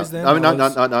Cowboys then? I mean, That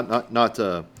was- not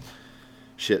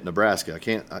Nebraska. I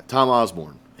can't. Tom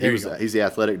Osborne. There you go. He's the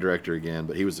athletic director again,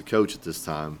 but he was the coach at this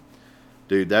time.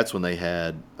 Dude, that's when they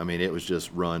had. I mean, it was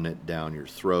just run it down your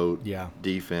throat. Yeah.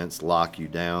 Defense, lock you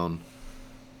down.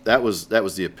 That was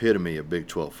the epitome of Big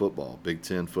 12 football, Big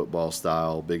 10 football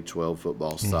style, Big 12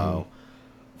 football style.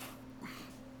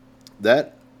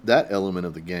 That element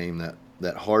of the game,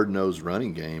 that hard-nosed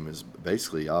running game, is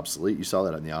basically obsolete. You saw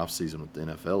that in the offseason with the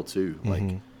NFL too.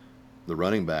 Like the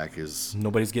running back is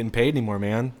Nobody's getting paid anymore,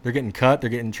 man. They're getting cut. They're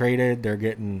getting traded. They're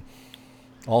getting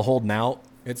all holding out.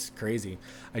 It's crazy.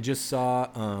 I just saw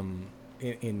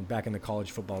in back in the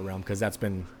college football realm, because that's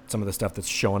been some of the stuff that's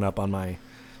showing up on my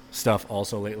stuff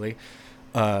also lately.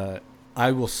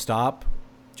 I will stop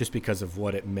just because of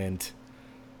what it meant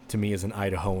to me as an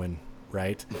Idahoan,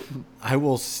 right? I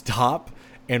will stop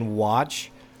and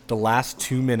watch the last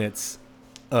 2 minutes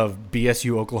of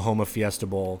BSU Oklahoma Fiesta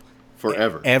Bowl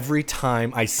forever. every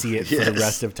time I see it for the Yes.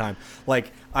 rest of time.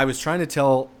 Like, I was trying to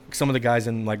tell some of the guys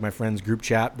in like my friends group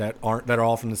chat that are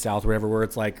all from the South, wherever, where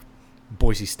it's like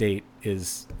Boise State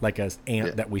is like a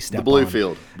ant that we step the blue on.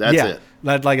 field. That's yeah, it.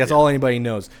 That's all anybody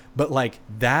knows. But like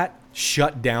that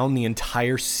shut down the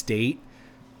entire state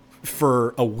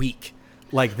for a week.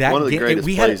 Like that. One of the greatest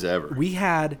plays had, ever. We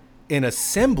had an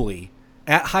assembly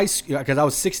at high school because I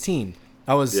was 16.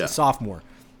 I was a sophomore.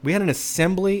 We had an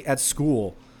assembly at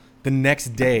school the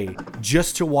next day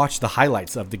just to watch the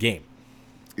highlights of the game.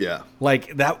 Yeah.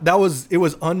 Like that was it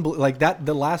was like that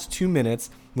the last 2 minutes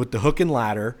with the hook and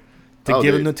ladder to Oh,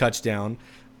 give him dude. the touchdown,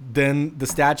 then the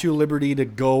Statue of Liberty to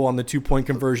go on the 2-point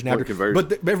conversion Point after. conversion.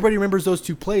 But everybody remembers those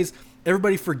two plays.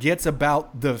 Everybody forgets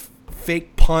about the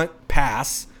fake punt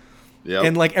pass. Yep.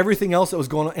 And like everything else that was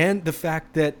going on, and the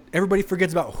fact that everybody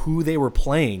forgets about who they were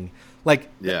playing. Like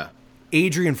Yeah.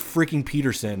 Adrian freaking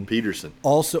Peterson,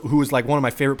 also who was like one of my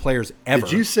favorite players ever.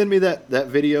 Did you send me that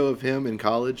video of him in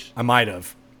college? I might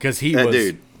have, because he That was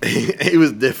dude. He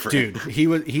was different.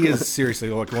 dude. He is seriously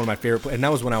like one of my favorite players, and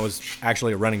that was when I was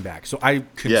actually a running back. So I Yeah,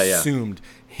 yeah. consumed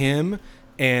him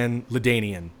and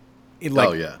LaDainian.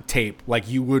 Oh, yeah. Tape like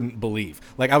you wouldn't believe.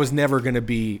 Like I was never gonna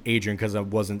be Adrian because I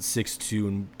wasn't 6'2"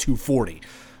 and 240.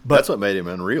 But That's what made him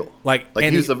unreal. Like,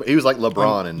 he was like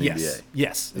LeBron in the yes, NBA.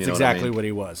 yes, that's know exactly what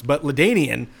he was. But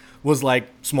LaDainian was like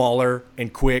smaller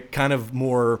and quick, kind of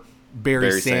more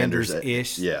Barry Sanders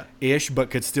ish, yeah. but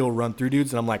could still run through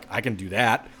dudes. And I'm like, I can do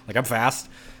that. Like I'm fast.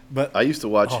 But I used to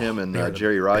watch him and they're the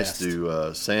Jerry Rice best.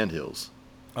 do Sandhills.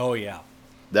 Oh yeah,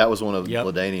 That was one of Yep.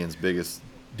 LaDainian's biggest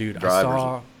dude.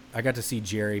 drivers. I got to see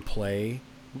Jerry play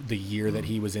the year that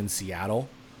he was in Seattle.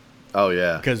 Oh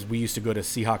yeah. Because we used to go to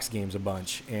Seahawks games a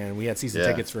bunch, and we had season Yeah.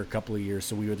 tickets for a couple of years,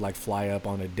 so we would like fly up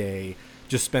on a day,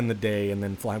 just spend the day, and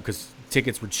then fly because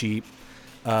tickets were cheap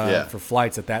Yeah. for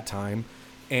flights at that time,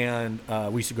 and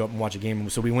we used to go up and watch a game.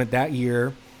 So we went that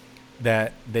year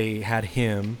that they had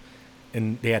him,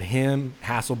 and they had him,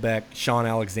 Hasselbeck, Sean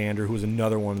Alexander, who was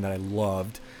another one that I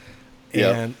loved.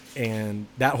 Yeah. And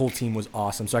that whole team was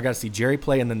awesome. So I got to see Jerry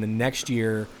play, and then the next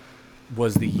year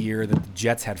was the year that the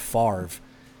Jets had Favre,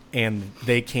 and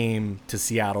they came to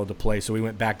Seattle to play. So we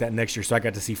went back that next year. So I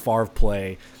got to see Favre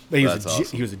play. But he was That's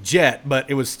awesome. he was a Jet, but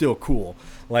it was still cool,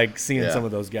 like seeing Yeah. some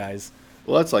of those guys.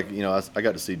 Well, that's like, I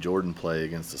got to see Jordan play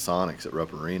against the Sonics at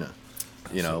Rupp Arena.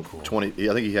 so cool. 20.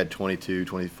 I think he had 22,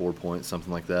 24 points,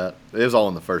 something like that. It was all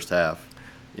in the first half.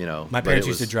 My but parents it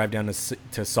used to was- drive down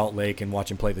to Salt Lake and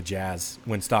watch him play the Jazz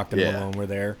when Stockton and Yeah. Malone were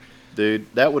there. Dude,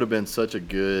 that would have been such a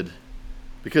good,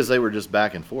 because they were just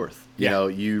back and forth. Yeah.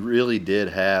 You really did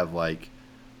have like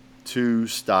two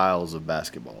styles of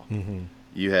basketball. Mm-hmm.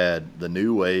 You had the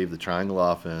new wave, the triangle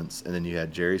offense, and then you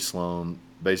had Jerry Sloan,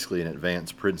 basically an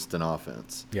advanced Princeton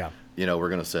offense. Yeah. We're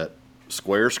going to set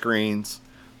square screens.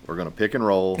 We're going to pick and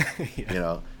roll.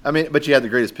 Yeah. But you had the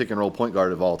greatest pick and roll point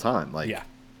guard of all time. Like, Yeah.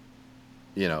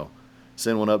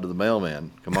 Send one up to the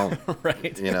mailman. Come on.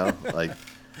 Right. Like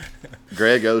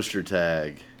Greg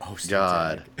Ostertag. Ostertag.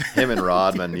 God. Him and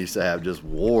Rodman used to have just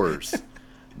wars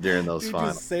during those Dude,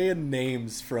 finals. just saying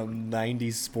names from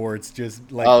 90s sports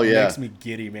just like Oh, yeah. makes me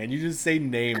giddy, man. You just say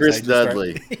names. Chris I just start-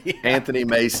 Dudley, Yeah. Anthony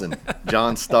Mason,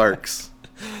 John Starks.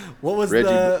 What was Reggie-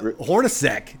 the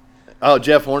Hornacek? Oh,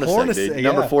 Jeff Hornacek, Hornacek, dude.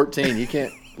 Number yeah. 14. You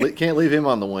can't leave him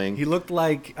on the wing. He looked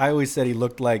like, I always said he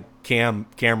looked like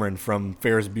Cameron from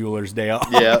Ferris Bueller's Day Off.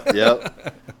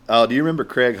 Yep. Oh, do you remember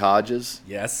Craig Hodges?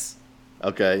 Yes.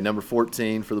 Okay, number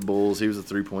 14 for the Bulls. He was a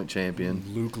three-point champion.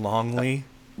 Luke Longley.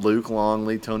 Luke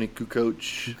Longley, Tony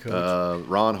Kukoc,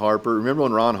 Ron Harper. Remember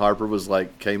when Ron Harper was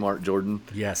like Kmart Jordan?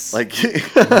 Yes. Like,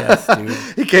 Yes, dude.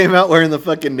 he came out wearing the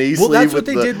fucking knee Well, sleeve. that's what with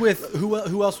they the- did with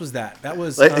who else was that? That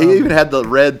was He even had the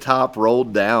red top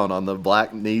rolled down on the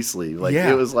black knee sleeve. Like, Yeah.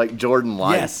 it was like Jordan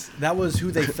light. yes, that was who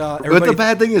they thought. But the Everybody,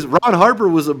 bad thing is, Ron Harper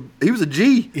was a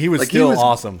G. he was Like, still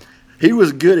awesome. He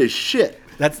was good as shit.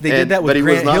 They did that with but he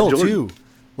was Grant not Hill Jordan. too.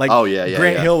 Like, Oh, yeah,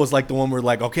 Grant yeah. Hill was like the one where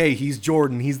like, okay, he's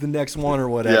Jordan, he's the next one or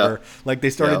whatever. Yeah. Like they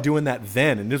started Yeah. doing that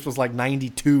then, and this was like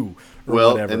 '92 or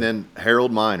Well, whatever. and then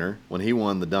Harold Miner, when he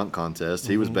won the dunk contest,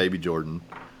 he was baby Jordan.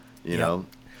 You Yeah. know,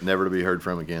 never to be heard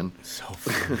from again. so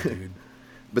funny, dude.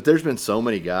 But there's been so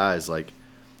many guys like,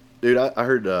 dude. I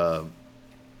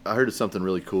heard something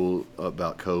really cool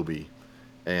about Kobe,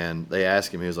 and they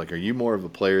asked him. He was like, "Are you more of a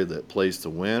player that plays to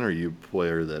win, or are you a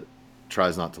player that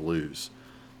tries not to lose?"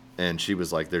 And she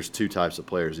was like, "There's two types of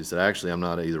players." He said, "Actually, I'm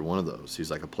not either one of those."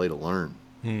 He's like, "I play to learn,"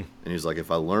 and he's like,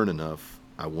 "If I learn enough,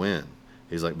 I win."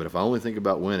 He's like, "But if I only think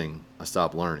about winning, I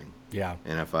stop learning, Yeah,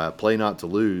 and if I play not to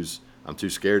lose, I'm too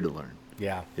scared to learn."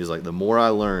 yeah. He's like, the more I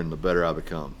learn, the better I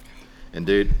become. And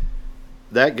dude,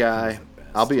 that guy,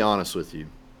 I'll be honest with you,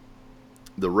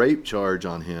 the rape charge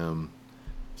on him,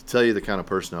 to tell you the kind of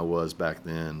person I was back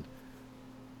then,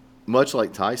 much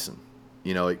like Tyson,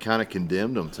 it kind of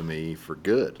condemned him to me for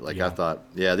good. Like, Yeah. I thought,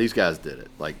 yeah, these guys did it,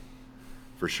 like,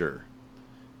 for sure.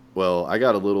 Well, I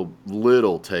got a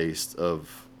little taste of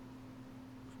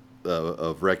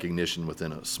recognition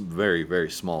within a very,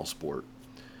 very small sport.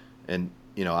 And,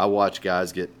 I watch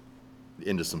guys get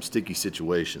into some sticky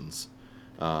situations,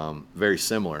 very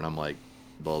similar, and I'm like,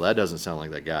 well, that doesn't sound like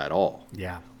that guy at all.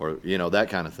 Yeah. Or, that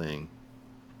kind of thing.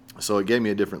 So it gave me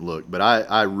a different look. But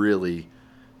I really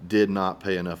did not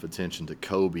pay enough attention to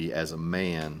Kobe as a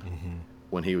man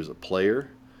when he was a player.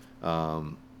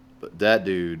 But that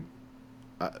dude,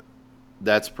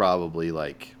 that's probably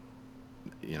like,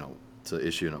 to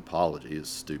issue an apology is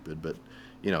stupid. But,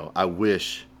 I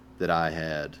wish that I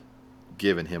had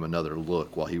given him another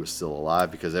look while he was still alive,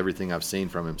 because everything I've seen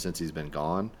from him since he's been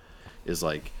gone is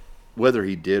like, whether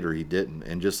he did or he didn't.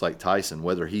 And just like Tyson,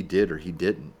 whether he did or he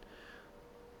didn't,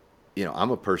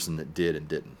 I'm a person that did and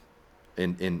didn't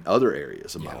in other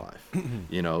areas of my life,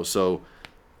 so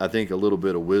I think a little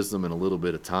bit of wisdom and a little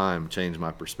bit of time changed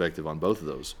my perspective on both of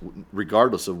those,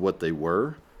 regardless of what they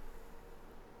were.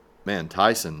 Man,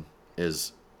 Tyson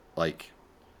is like,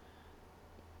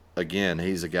 again,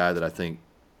 he's a guy that I think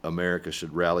America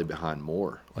should rally behind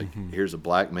more. Like, here's a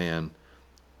black man,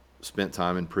 spent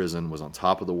time in prison, was on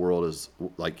top of the world,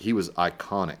 like, he was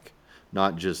iconic,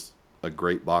 not just a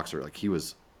great boxer. Like, he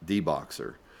was the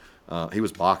boxer. He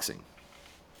was boxing,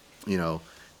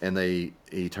 and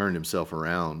he turned himself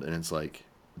around, and it's like,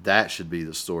 that should be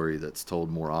the story that's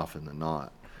told more often than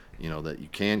not. That you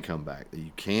can come back, that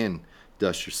you can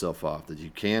dust yourself off, that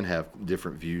you can have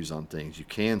different views on things. You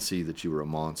can see that you were a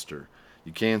monster.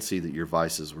 You can see that your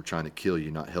vices were trying to kill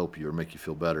you, not help you or make you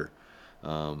feel better.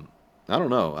 I don't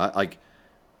know.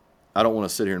 I don't want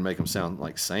to sit here and make them sound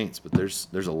like saints, but there's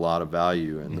a lot of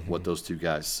value in what those two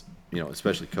guys,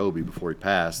 especially Kobe before he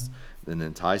passed, and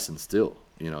then Tyson still,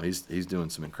 he's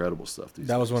doing some incredible stuff these days.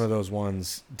 That was one of those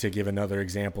ones, to give another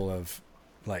example of,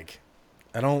 like,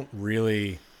 I don't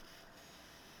really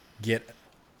get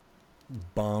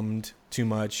bummed too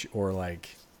much or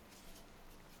like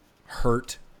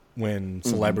hurt when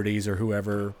celebrities or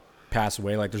whoever pass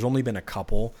away. Like, there's only been a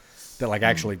couple that like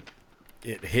actually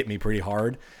it hit me pretty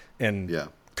hard, and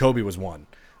Kobe was one.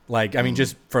 Like, I mean,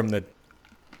 just from the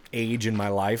age in my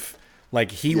life,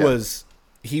 like he was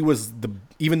the,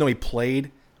 even though he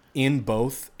played in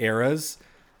both eras,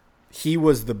 he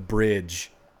was the bridge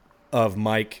of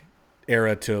Mike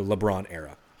era to LeBron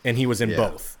era, and he was in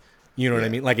both. You know what I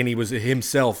mean? Like, and he was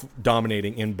himself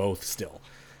dominating in both still.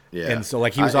 Yeah. And so,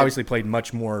 like, he was obviously played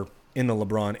much more in the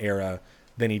LeBron era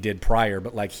than he did prior,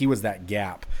 but like, he was that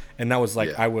gap. And that was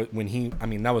like,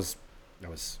 that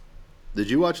was. Did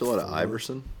you watch a lot of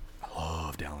Iverson? I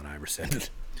loved Allen Iverson.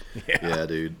 Yeah,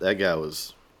 dude. That guy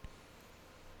was,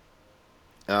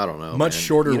 I don't know. Much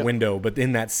shorter window, but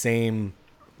in that same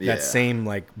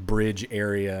like bridge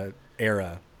era.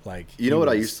 Like, what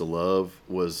I used to love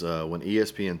was when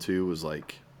ESPN2 was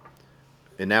like,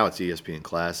 and now it's ESPN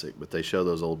Classic, but they show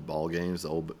those old ball games, the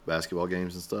old basketball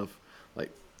games and stuff, like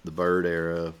the Bird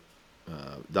era,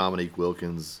 Dominique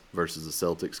Wilkins versus the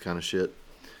Celtics kind of shit.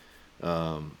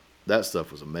 That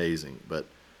stuff was amazing. But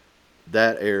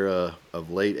that era of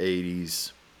late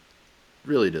 80s,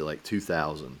 really to like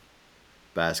 2000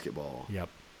 basketball,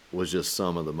 was just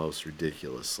some of the most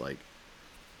ridiculous. Like,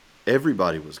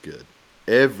 everybody was good.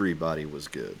 Everybody was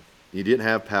good. You didn't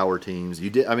have power teams.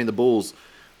 The Bulls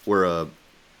were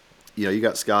you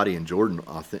got Scottie and Jordan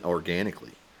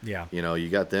organically. Yeah. You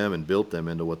got them and built them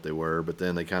into what they were, but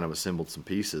then they kind of assembled some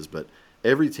pieces. But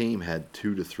every team had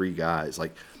 2 to 3 guys.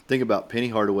 Like, think about Penny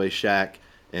Hardaway, Shaq,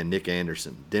 and Nick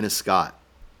Anderson, Dennis Scott.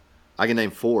 I can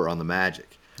name 4 on the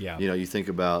Magic. Yeah. You think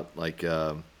about like,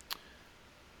 you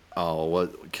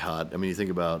think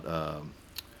about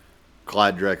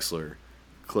Clyde Drexler,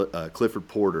 Clifford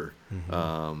Porter,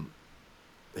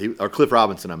 Cliff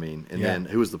Robinson, and then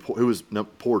who was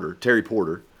Porter? Terry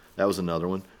Porter, that was another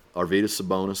one. Arvydas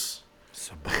Sabonis.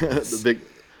 The big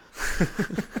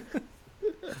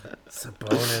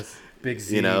Sabonis, Big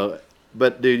Z.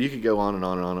 But dude, you could go on and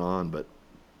on and on and on. But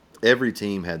every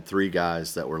team had 3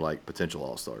 guys that were like potential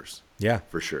all-stars. Yeah,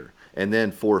 for sure. And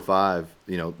then 4 or 5,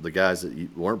 the guys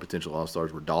that weren't potential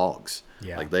all-stars were dogs.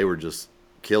 Yeah, like they were just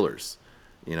killers.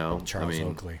 Charles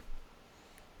Oakley.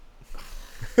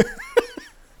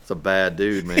 It's a bad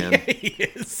dude, man. He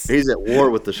is. He's at war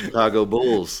with the Chicago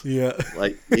Bulls. Yeah.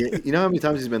 Like, you know how many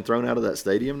times he's been thrown out of that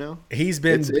stadium now? He's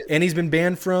been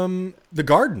banned from the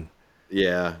Garden.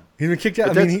 Yeah. He's been kicked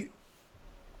out. He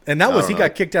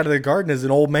got kicked out of the Garden as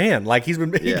an old man. Like, he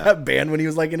got banned when he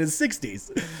was like in his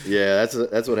 60s. Yeah,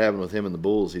 that's what happened with him and the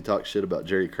Bulls. He talked shit about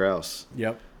Jerry Krause.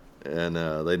 Yep. And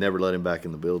they never let him back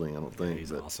in the building, I don't think.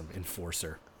 He's awesome.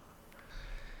 Enforcer.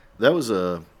 That was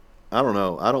I don't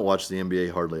know. I don't watch the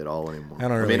NBA hardly at all anymore.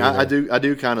 I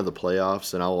do kind of the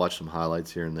playoffs, and I'll watch some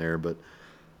highlights here and there. But,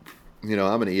 I'm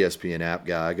an ESPN app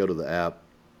guy. I go to the app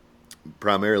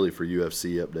primarily for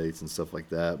UFC updates and stuff like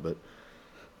that. But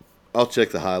I'll check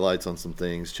the highlights on some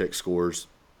things, check scores.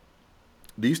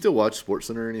 Do you still watch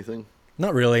SportsCenter or anything?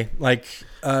 Not really. Like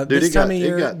Dude, this time of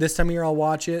year, I'll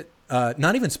watch it.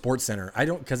 Not even Sports Center. I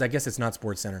don't, because I guess it's not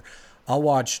Sports Center. I'll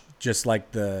watch just like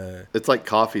It's like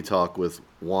Coffee Talk with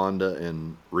Wanda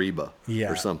and Reba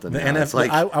or something. The now. NFL. It's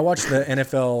like, I watch the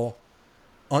NFL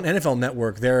on NFL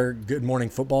Network. Their Good Morning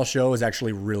Football show is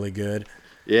actually really good.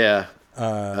 yeah.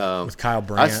 With Kyle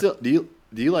Brandt. Do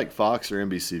you like Fox or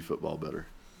NBC football better?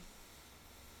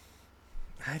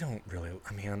 I don't really.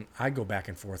 I mean, I go back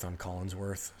and forth on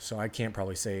Collinsworth, so I can't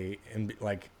probably say. And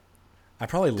like, I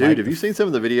probably Dude, have you seen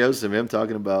some of the videos of him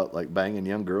talking about like banging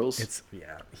young girls?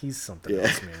 He's something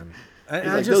else, man.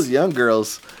 He's like, those young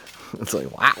girls. It's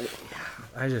like, wow.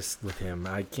 I just, with him,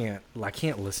 I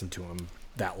can't listen to him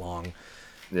that long.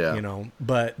 Yeah. You know,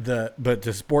 but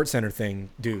the Sports Center thing,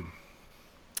 dude,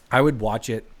 I would watch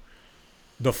it,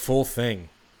 the full thing,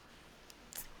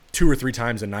 2 or 3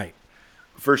 times a night.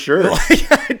 For sure.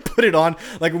 I'd put it on,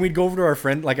 like when we'd go over to our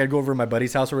friend, like I'd go over to my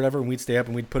buddy's house or whatever, and we'd stay up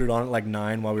and we'd put it on at like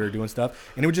 9 while we were doing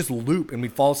stuff, and it would just loop, and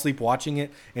we'd fall asleep watching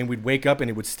it, and we'd wake up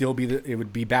and it would still be it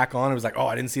would be back on. It was like, oh,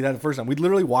 I didn't see that the first time. We'd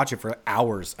literally watch it for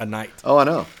hours a night. Oh, I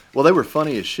know. Well, they were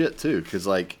funny as shit too, because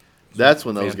like that's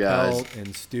when those Van guys Pelt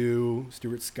and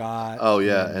Stuart Scott. Oh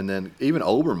yeah, and then even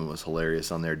Oberman was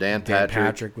hilarious on there. Dan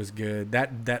Patrick was good.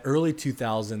 That early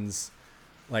 2000s,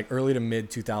 like early to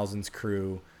mid 2000s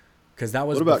crew. Because that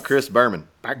was. What about Chris Berman?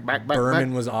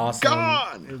 Berman was awesome.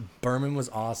 Gone. Berman was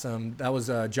awesome. That was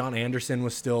John Anderson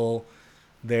was still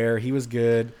there. He was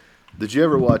good. Did you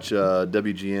ever watch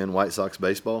WGN White Sox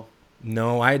baseball?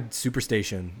 No, I had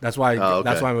Superstation. That's why. Oh, okay.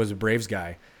 That's why I was a Braves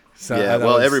guy. So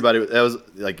yeah, everybody that was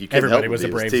like you couldn't help everybody was a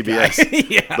Braves TBS. guy.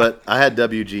 Yeah. But I had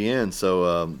WGN,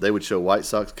 so they would show White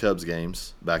Sox Cubs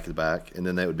games back to back, and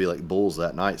then they would be like Bulls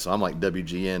that night. So I'm like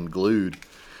WGN glued,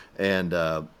 and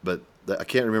but. I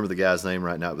can't remember the guy's name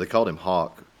right now. They called him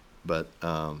Hawk, but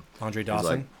Andre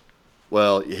Dawson.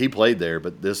 Well, he played there,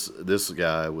 but this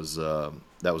guy was that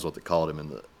was what they called him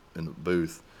in the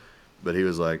booth. But he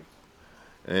was like,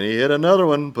 and he hit another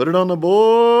one, put it on the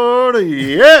board.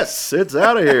 Yes, it's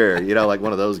out of here. You know, like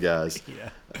one of those guys.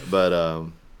 Yeah. But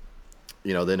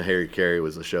you know, then Harry Carey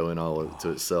was a show in all to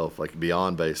itself, like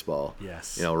beyond baseball.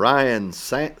 Yes. You know, Ryan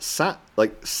Sam,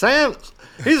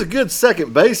 he's a good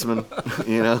second baseman.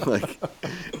 You know, like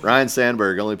Ryan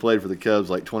Sandberg only played for the Cubs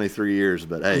like 23 years,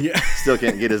 but hey, still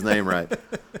can't get his name right.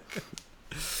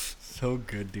 So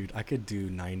good, dude. I could do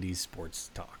 90s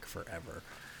sports talk forever.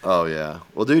 Oh yeah.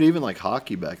 Well, dude, even like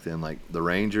hockey back then, like the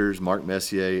Rangers, Mark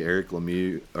Messier, Eric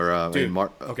Lemieux,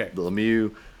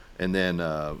 Lemieux, and then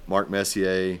Mark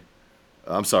Messier.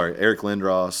 I'm sorry, Eric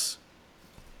Lindros.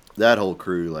 That whole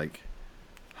crew, like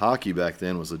hockey back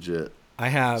then was legit. I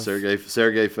have Sergei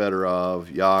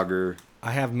Fedorov, Yager.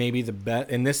 I have maybe the best,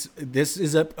 and this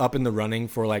is up in the running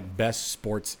for like best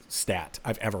sports stat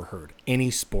I've ever heard.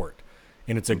 Any sport,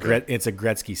 and it's a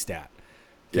Gretzky stat.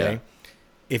 Okay, Yeah.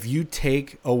 If you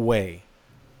take away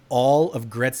all of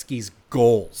Gretzky's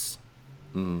goals,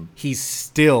 he's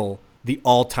still the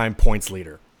all-time points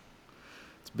leader.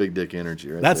 Big dick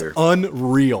energy right That's there.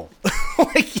 Unreal.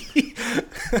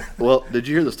 Well, did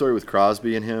you hear the story with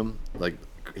Crosby and him? Like,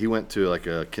 he went to like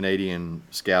a Canadian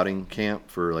scouting camp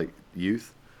for like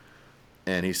youth,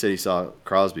 and he said he saw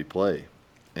Crosby play,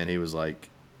 and he was like,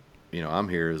 you know, I'm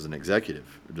here as an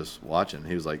executive, just watching.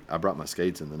 He was like, I brought my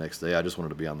skates in the next day. I just wanted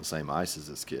to be on the same ice as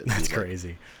this kid. That's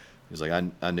crazy. He's like,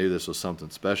 I knew this was something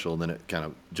special, and then it kind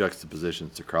of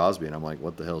juxtapositions to Crosby, and I'm like,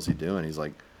 what the hell is he doing? He's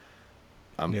like,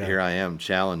 here I am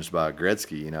challenged by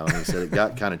Gretzky, you know. And he said it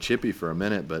got kind of chippy for a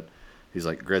minute, but he's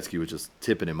like, Gretzky was just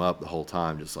tipping him up the whole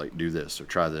time, just like, do this or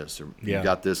try this, or you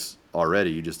got this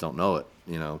already, you just don't know it,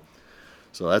 you know.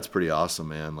 So that's pretty awesome,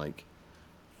 man. Like,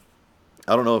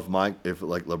 I don't know if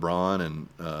like LeBron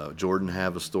and Jordan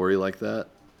have a story like that.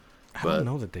 I don't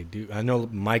know that they do. I know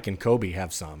Mike and Kobe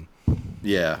have some.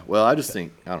 Yeah, well, I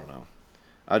don't know.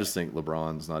 I just think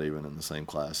LeBron's not even in the same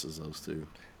class as those two.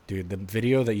 Dude, the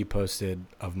video that you posted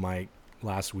of Mike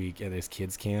last week at his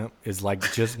kids camp is like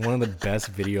just one of the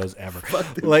best videos ever.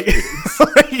 Like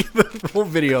the whole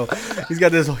video, he's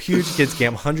got this huge kids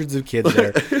camp, hundreds of kids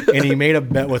there, and he made a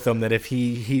bet with them that if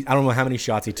he I don't know how many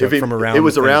shots he took from around. It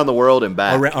was around the world and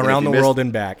back. Around the world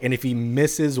and back, and if he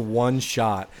misses one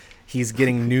shot, he's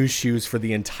getting new shoes for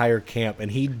the entire camp,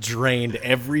 and he drained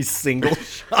every single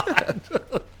shot.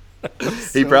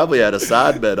 He probably had a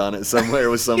side bet on it somewhere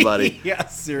with somebody. Yeah,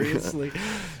 seriously.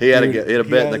 He had a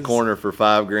bet in the corner for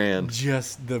 $5,000.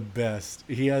 Just the best.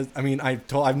 He has. I mean, I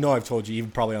know I've told you even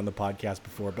probably on the podcast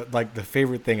before, but like the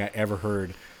favorite thing I ever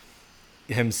heard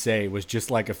him say was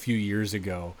just like a few years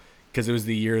ago, because it was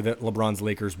the year that LeBron's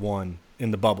Lakers won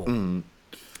in the bubble,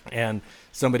 and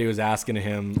somebody was asking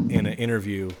him in an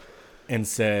interview. and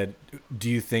said, "Do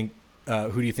you think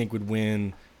who do you think would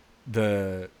win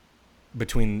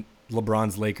between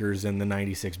LeBron's Lakers and the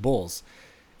 '96 Bulls?"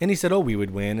 And he said, "Oh, we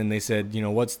would win." And they said,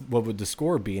 what would the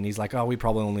score be? And he's like, "Oh, we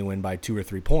probably only win by 2 or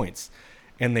 3 points."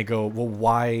 And they go, "Well,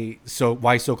 why so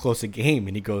close a game?"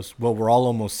 And he goes, "Well, we're all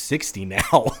almost 60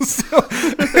 now." So,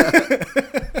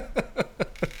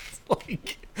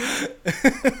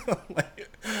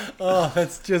 oh,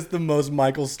 that's just the most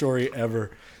Michael story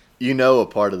ever. A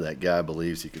part of that guy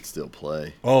believes he could still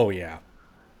play. Oh yeah,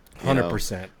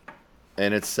 100%.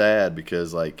 And it's sad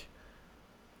because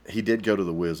he did go to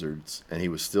the Wizards, and he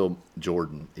was still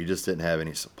Jordan. He just didn't have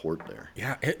any support there.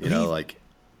 Yeah,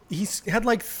 he's had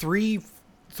like three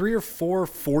or four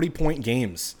 40-point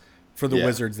games for the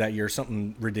Wizards that year,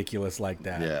 something ridiculous like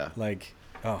that.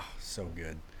 Yeah, so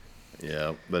good.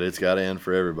 Yeah, but it's got to end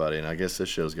for everybody, and I guess this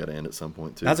show's got to end at some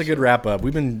point too. That's a good wrap up.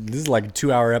 This is like a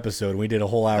 2-hour episode, and we did a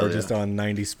whole hour just on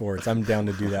 90 sports. I'm down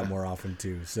to do that more often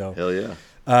too. So hell yeah.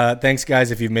 Thanks, guys,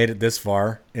 if you've made it this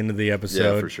far into the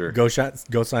episode. Yeah, for sure. Go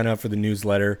sign up for the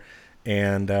newsletter,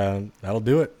 and that'll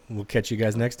do it. We'll catch you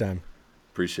guys next time.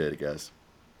 Appreciate it, guys.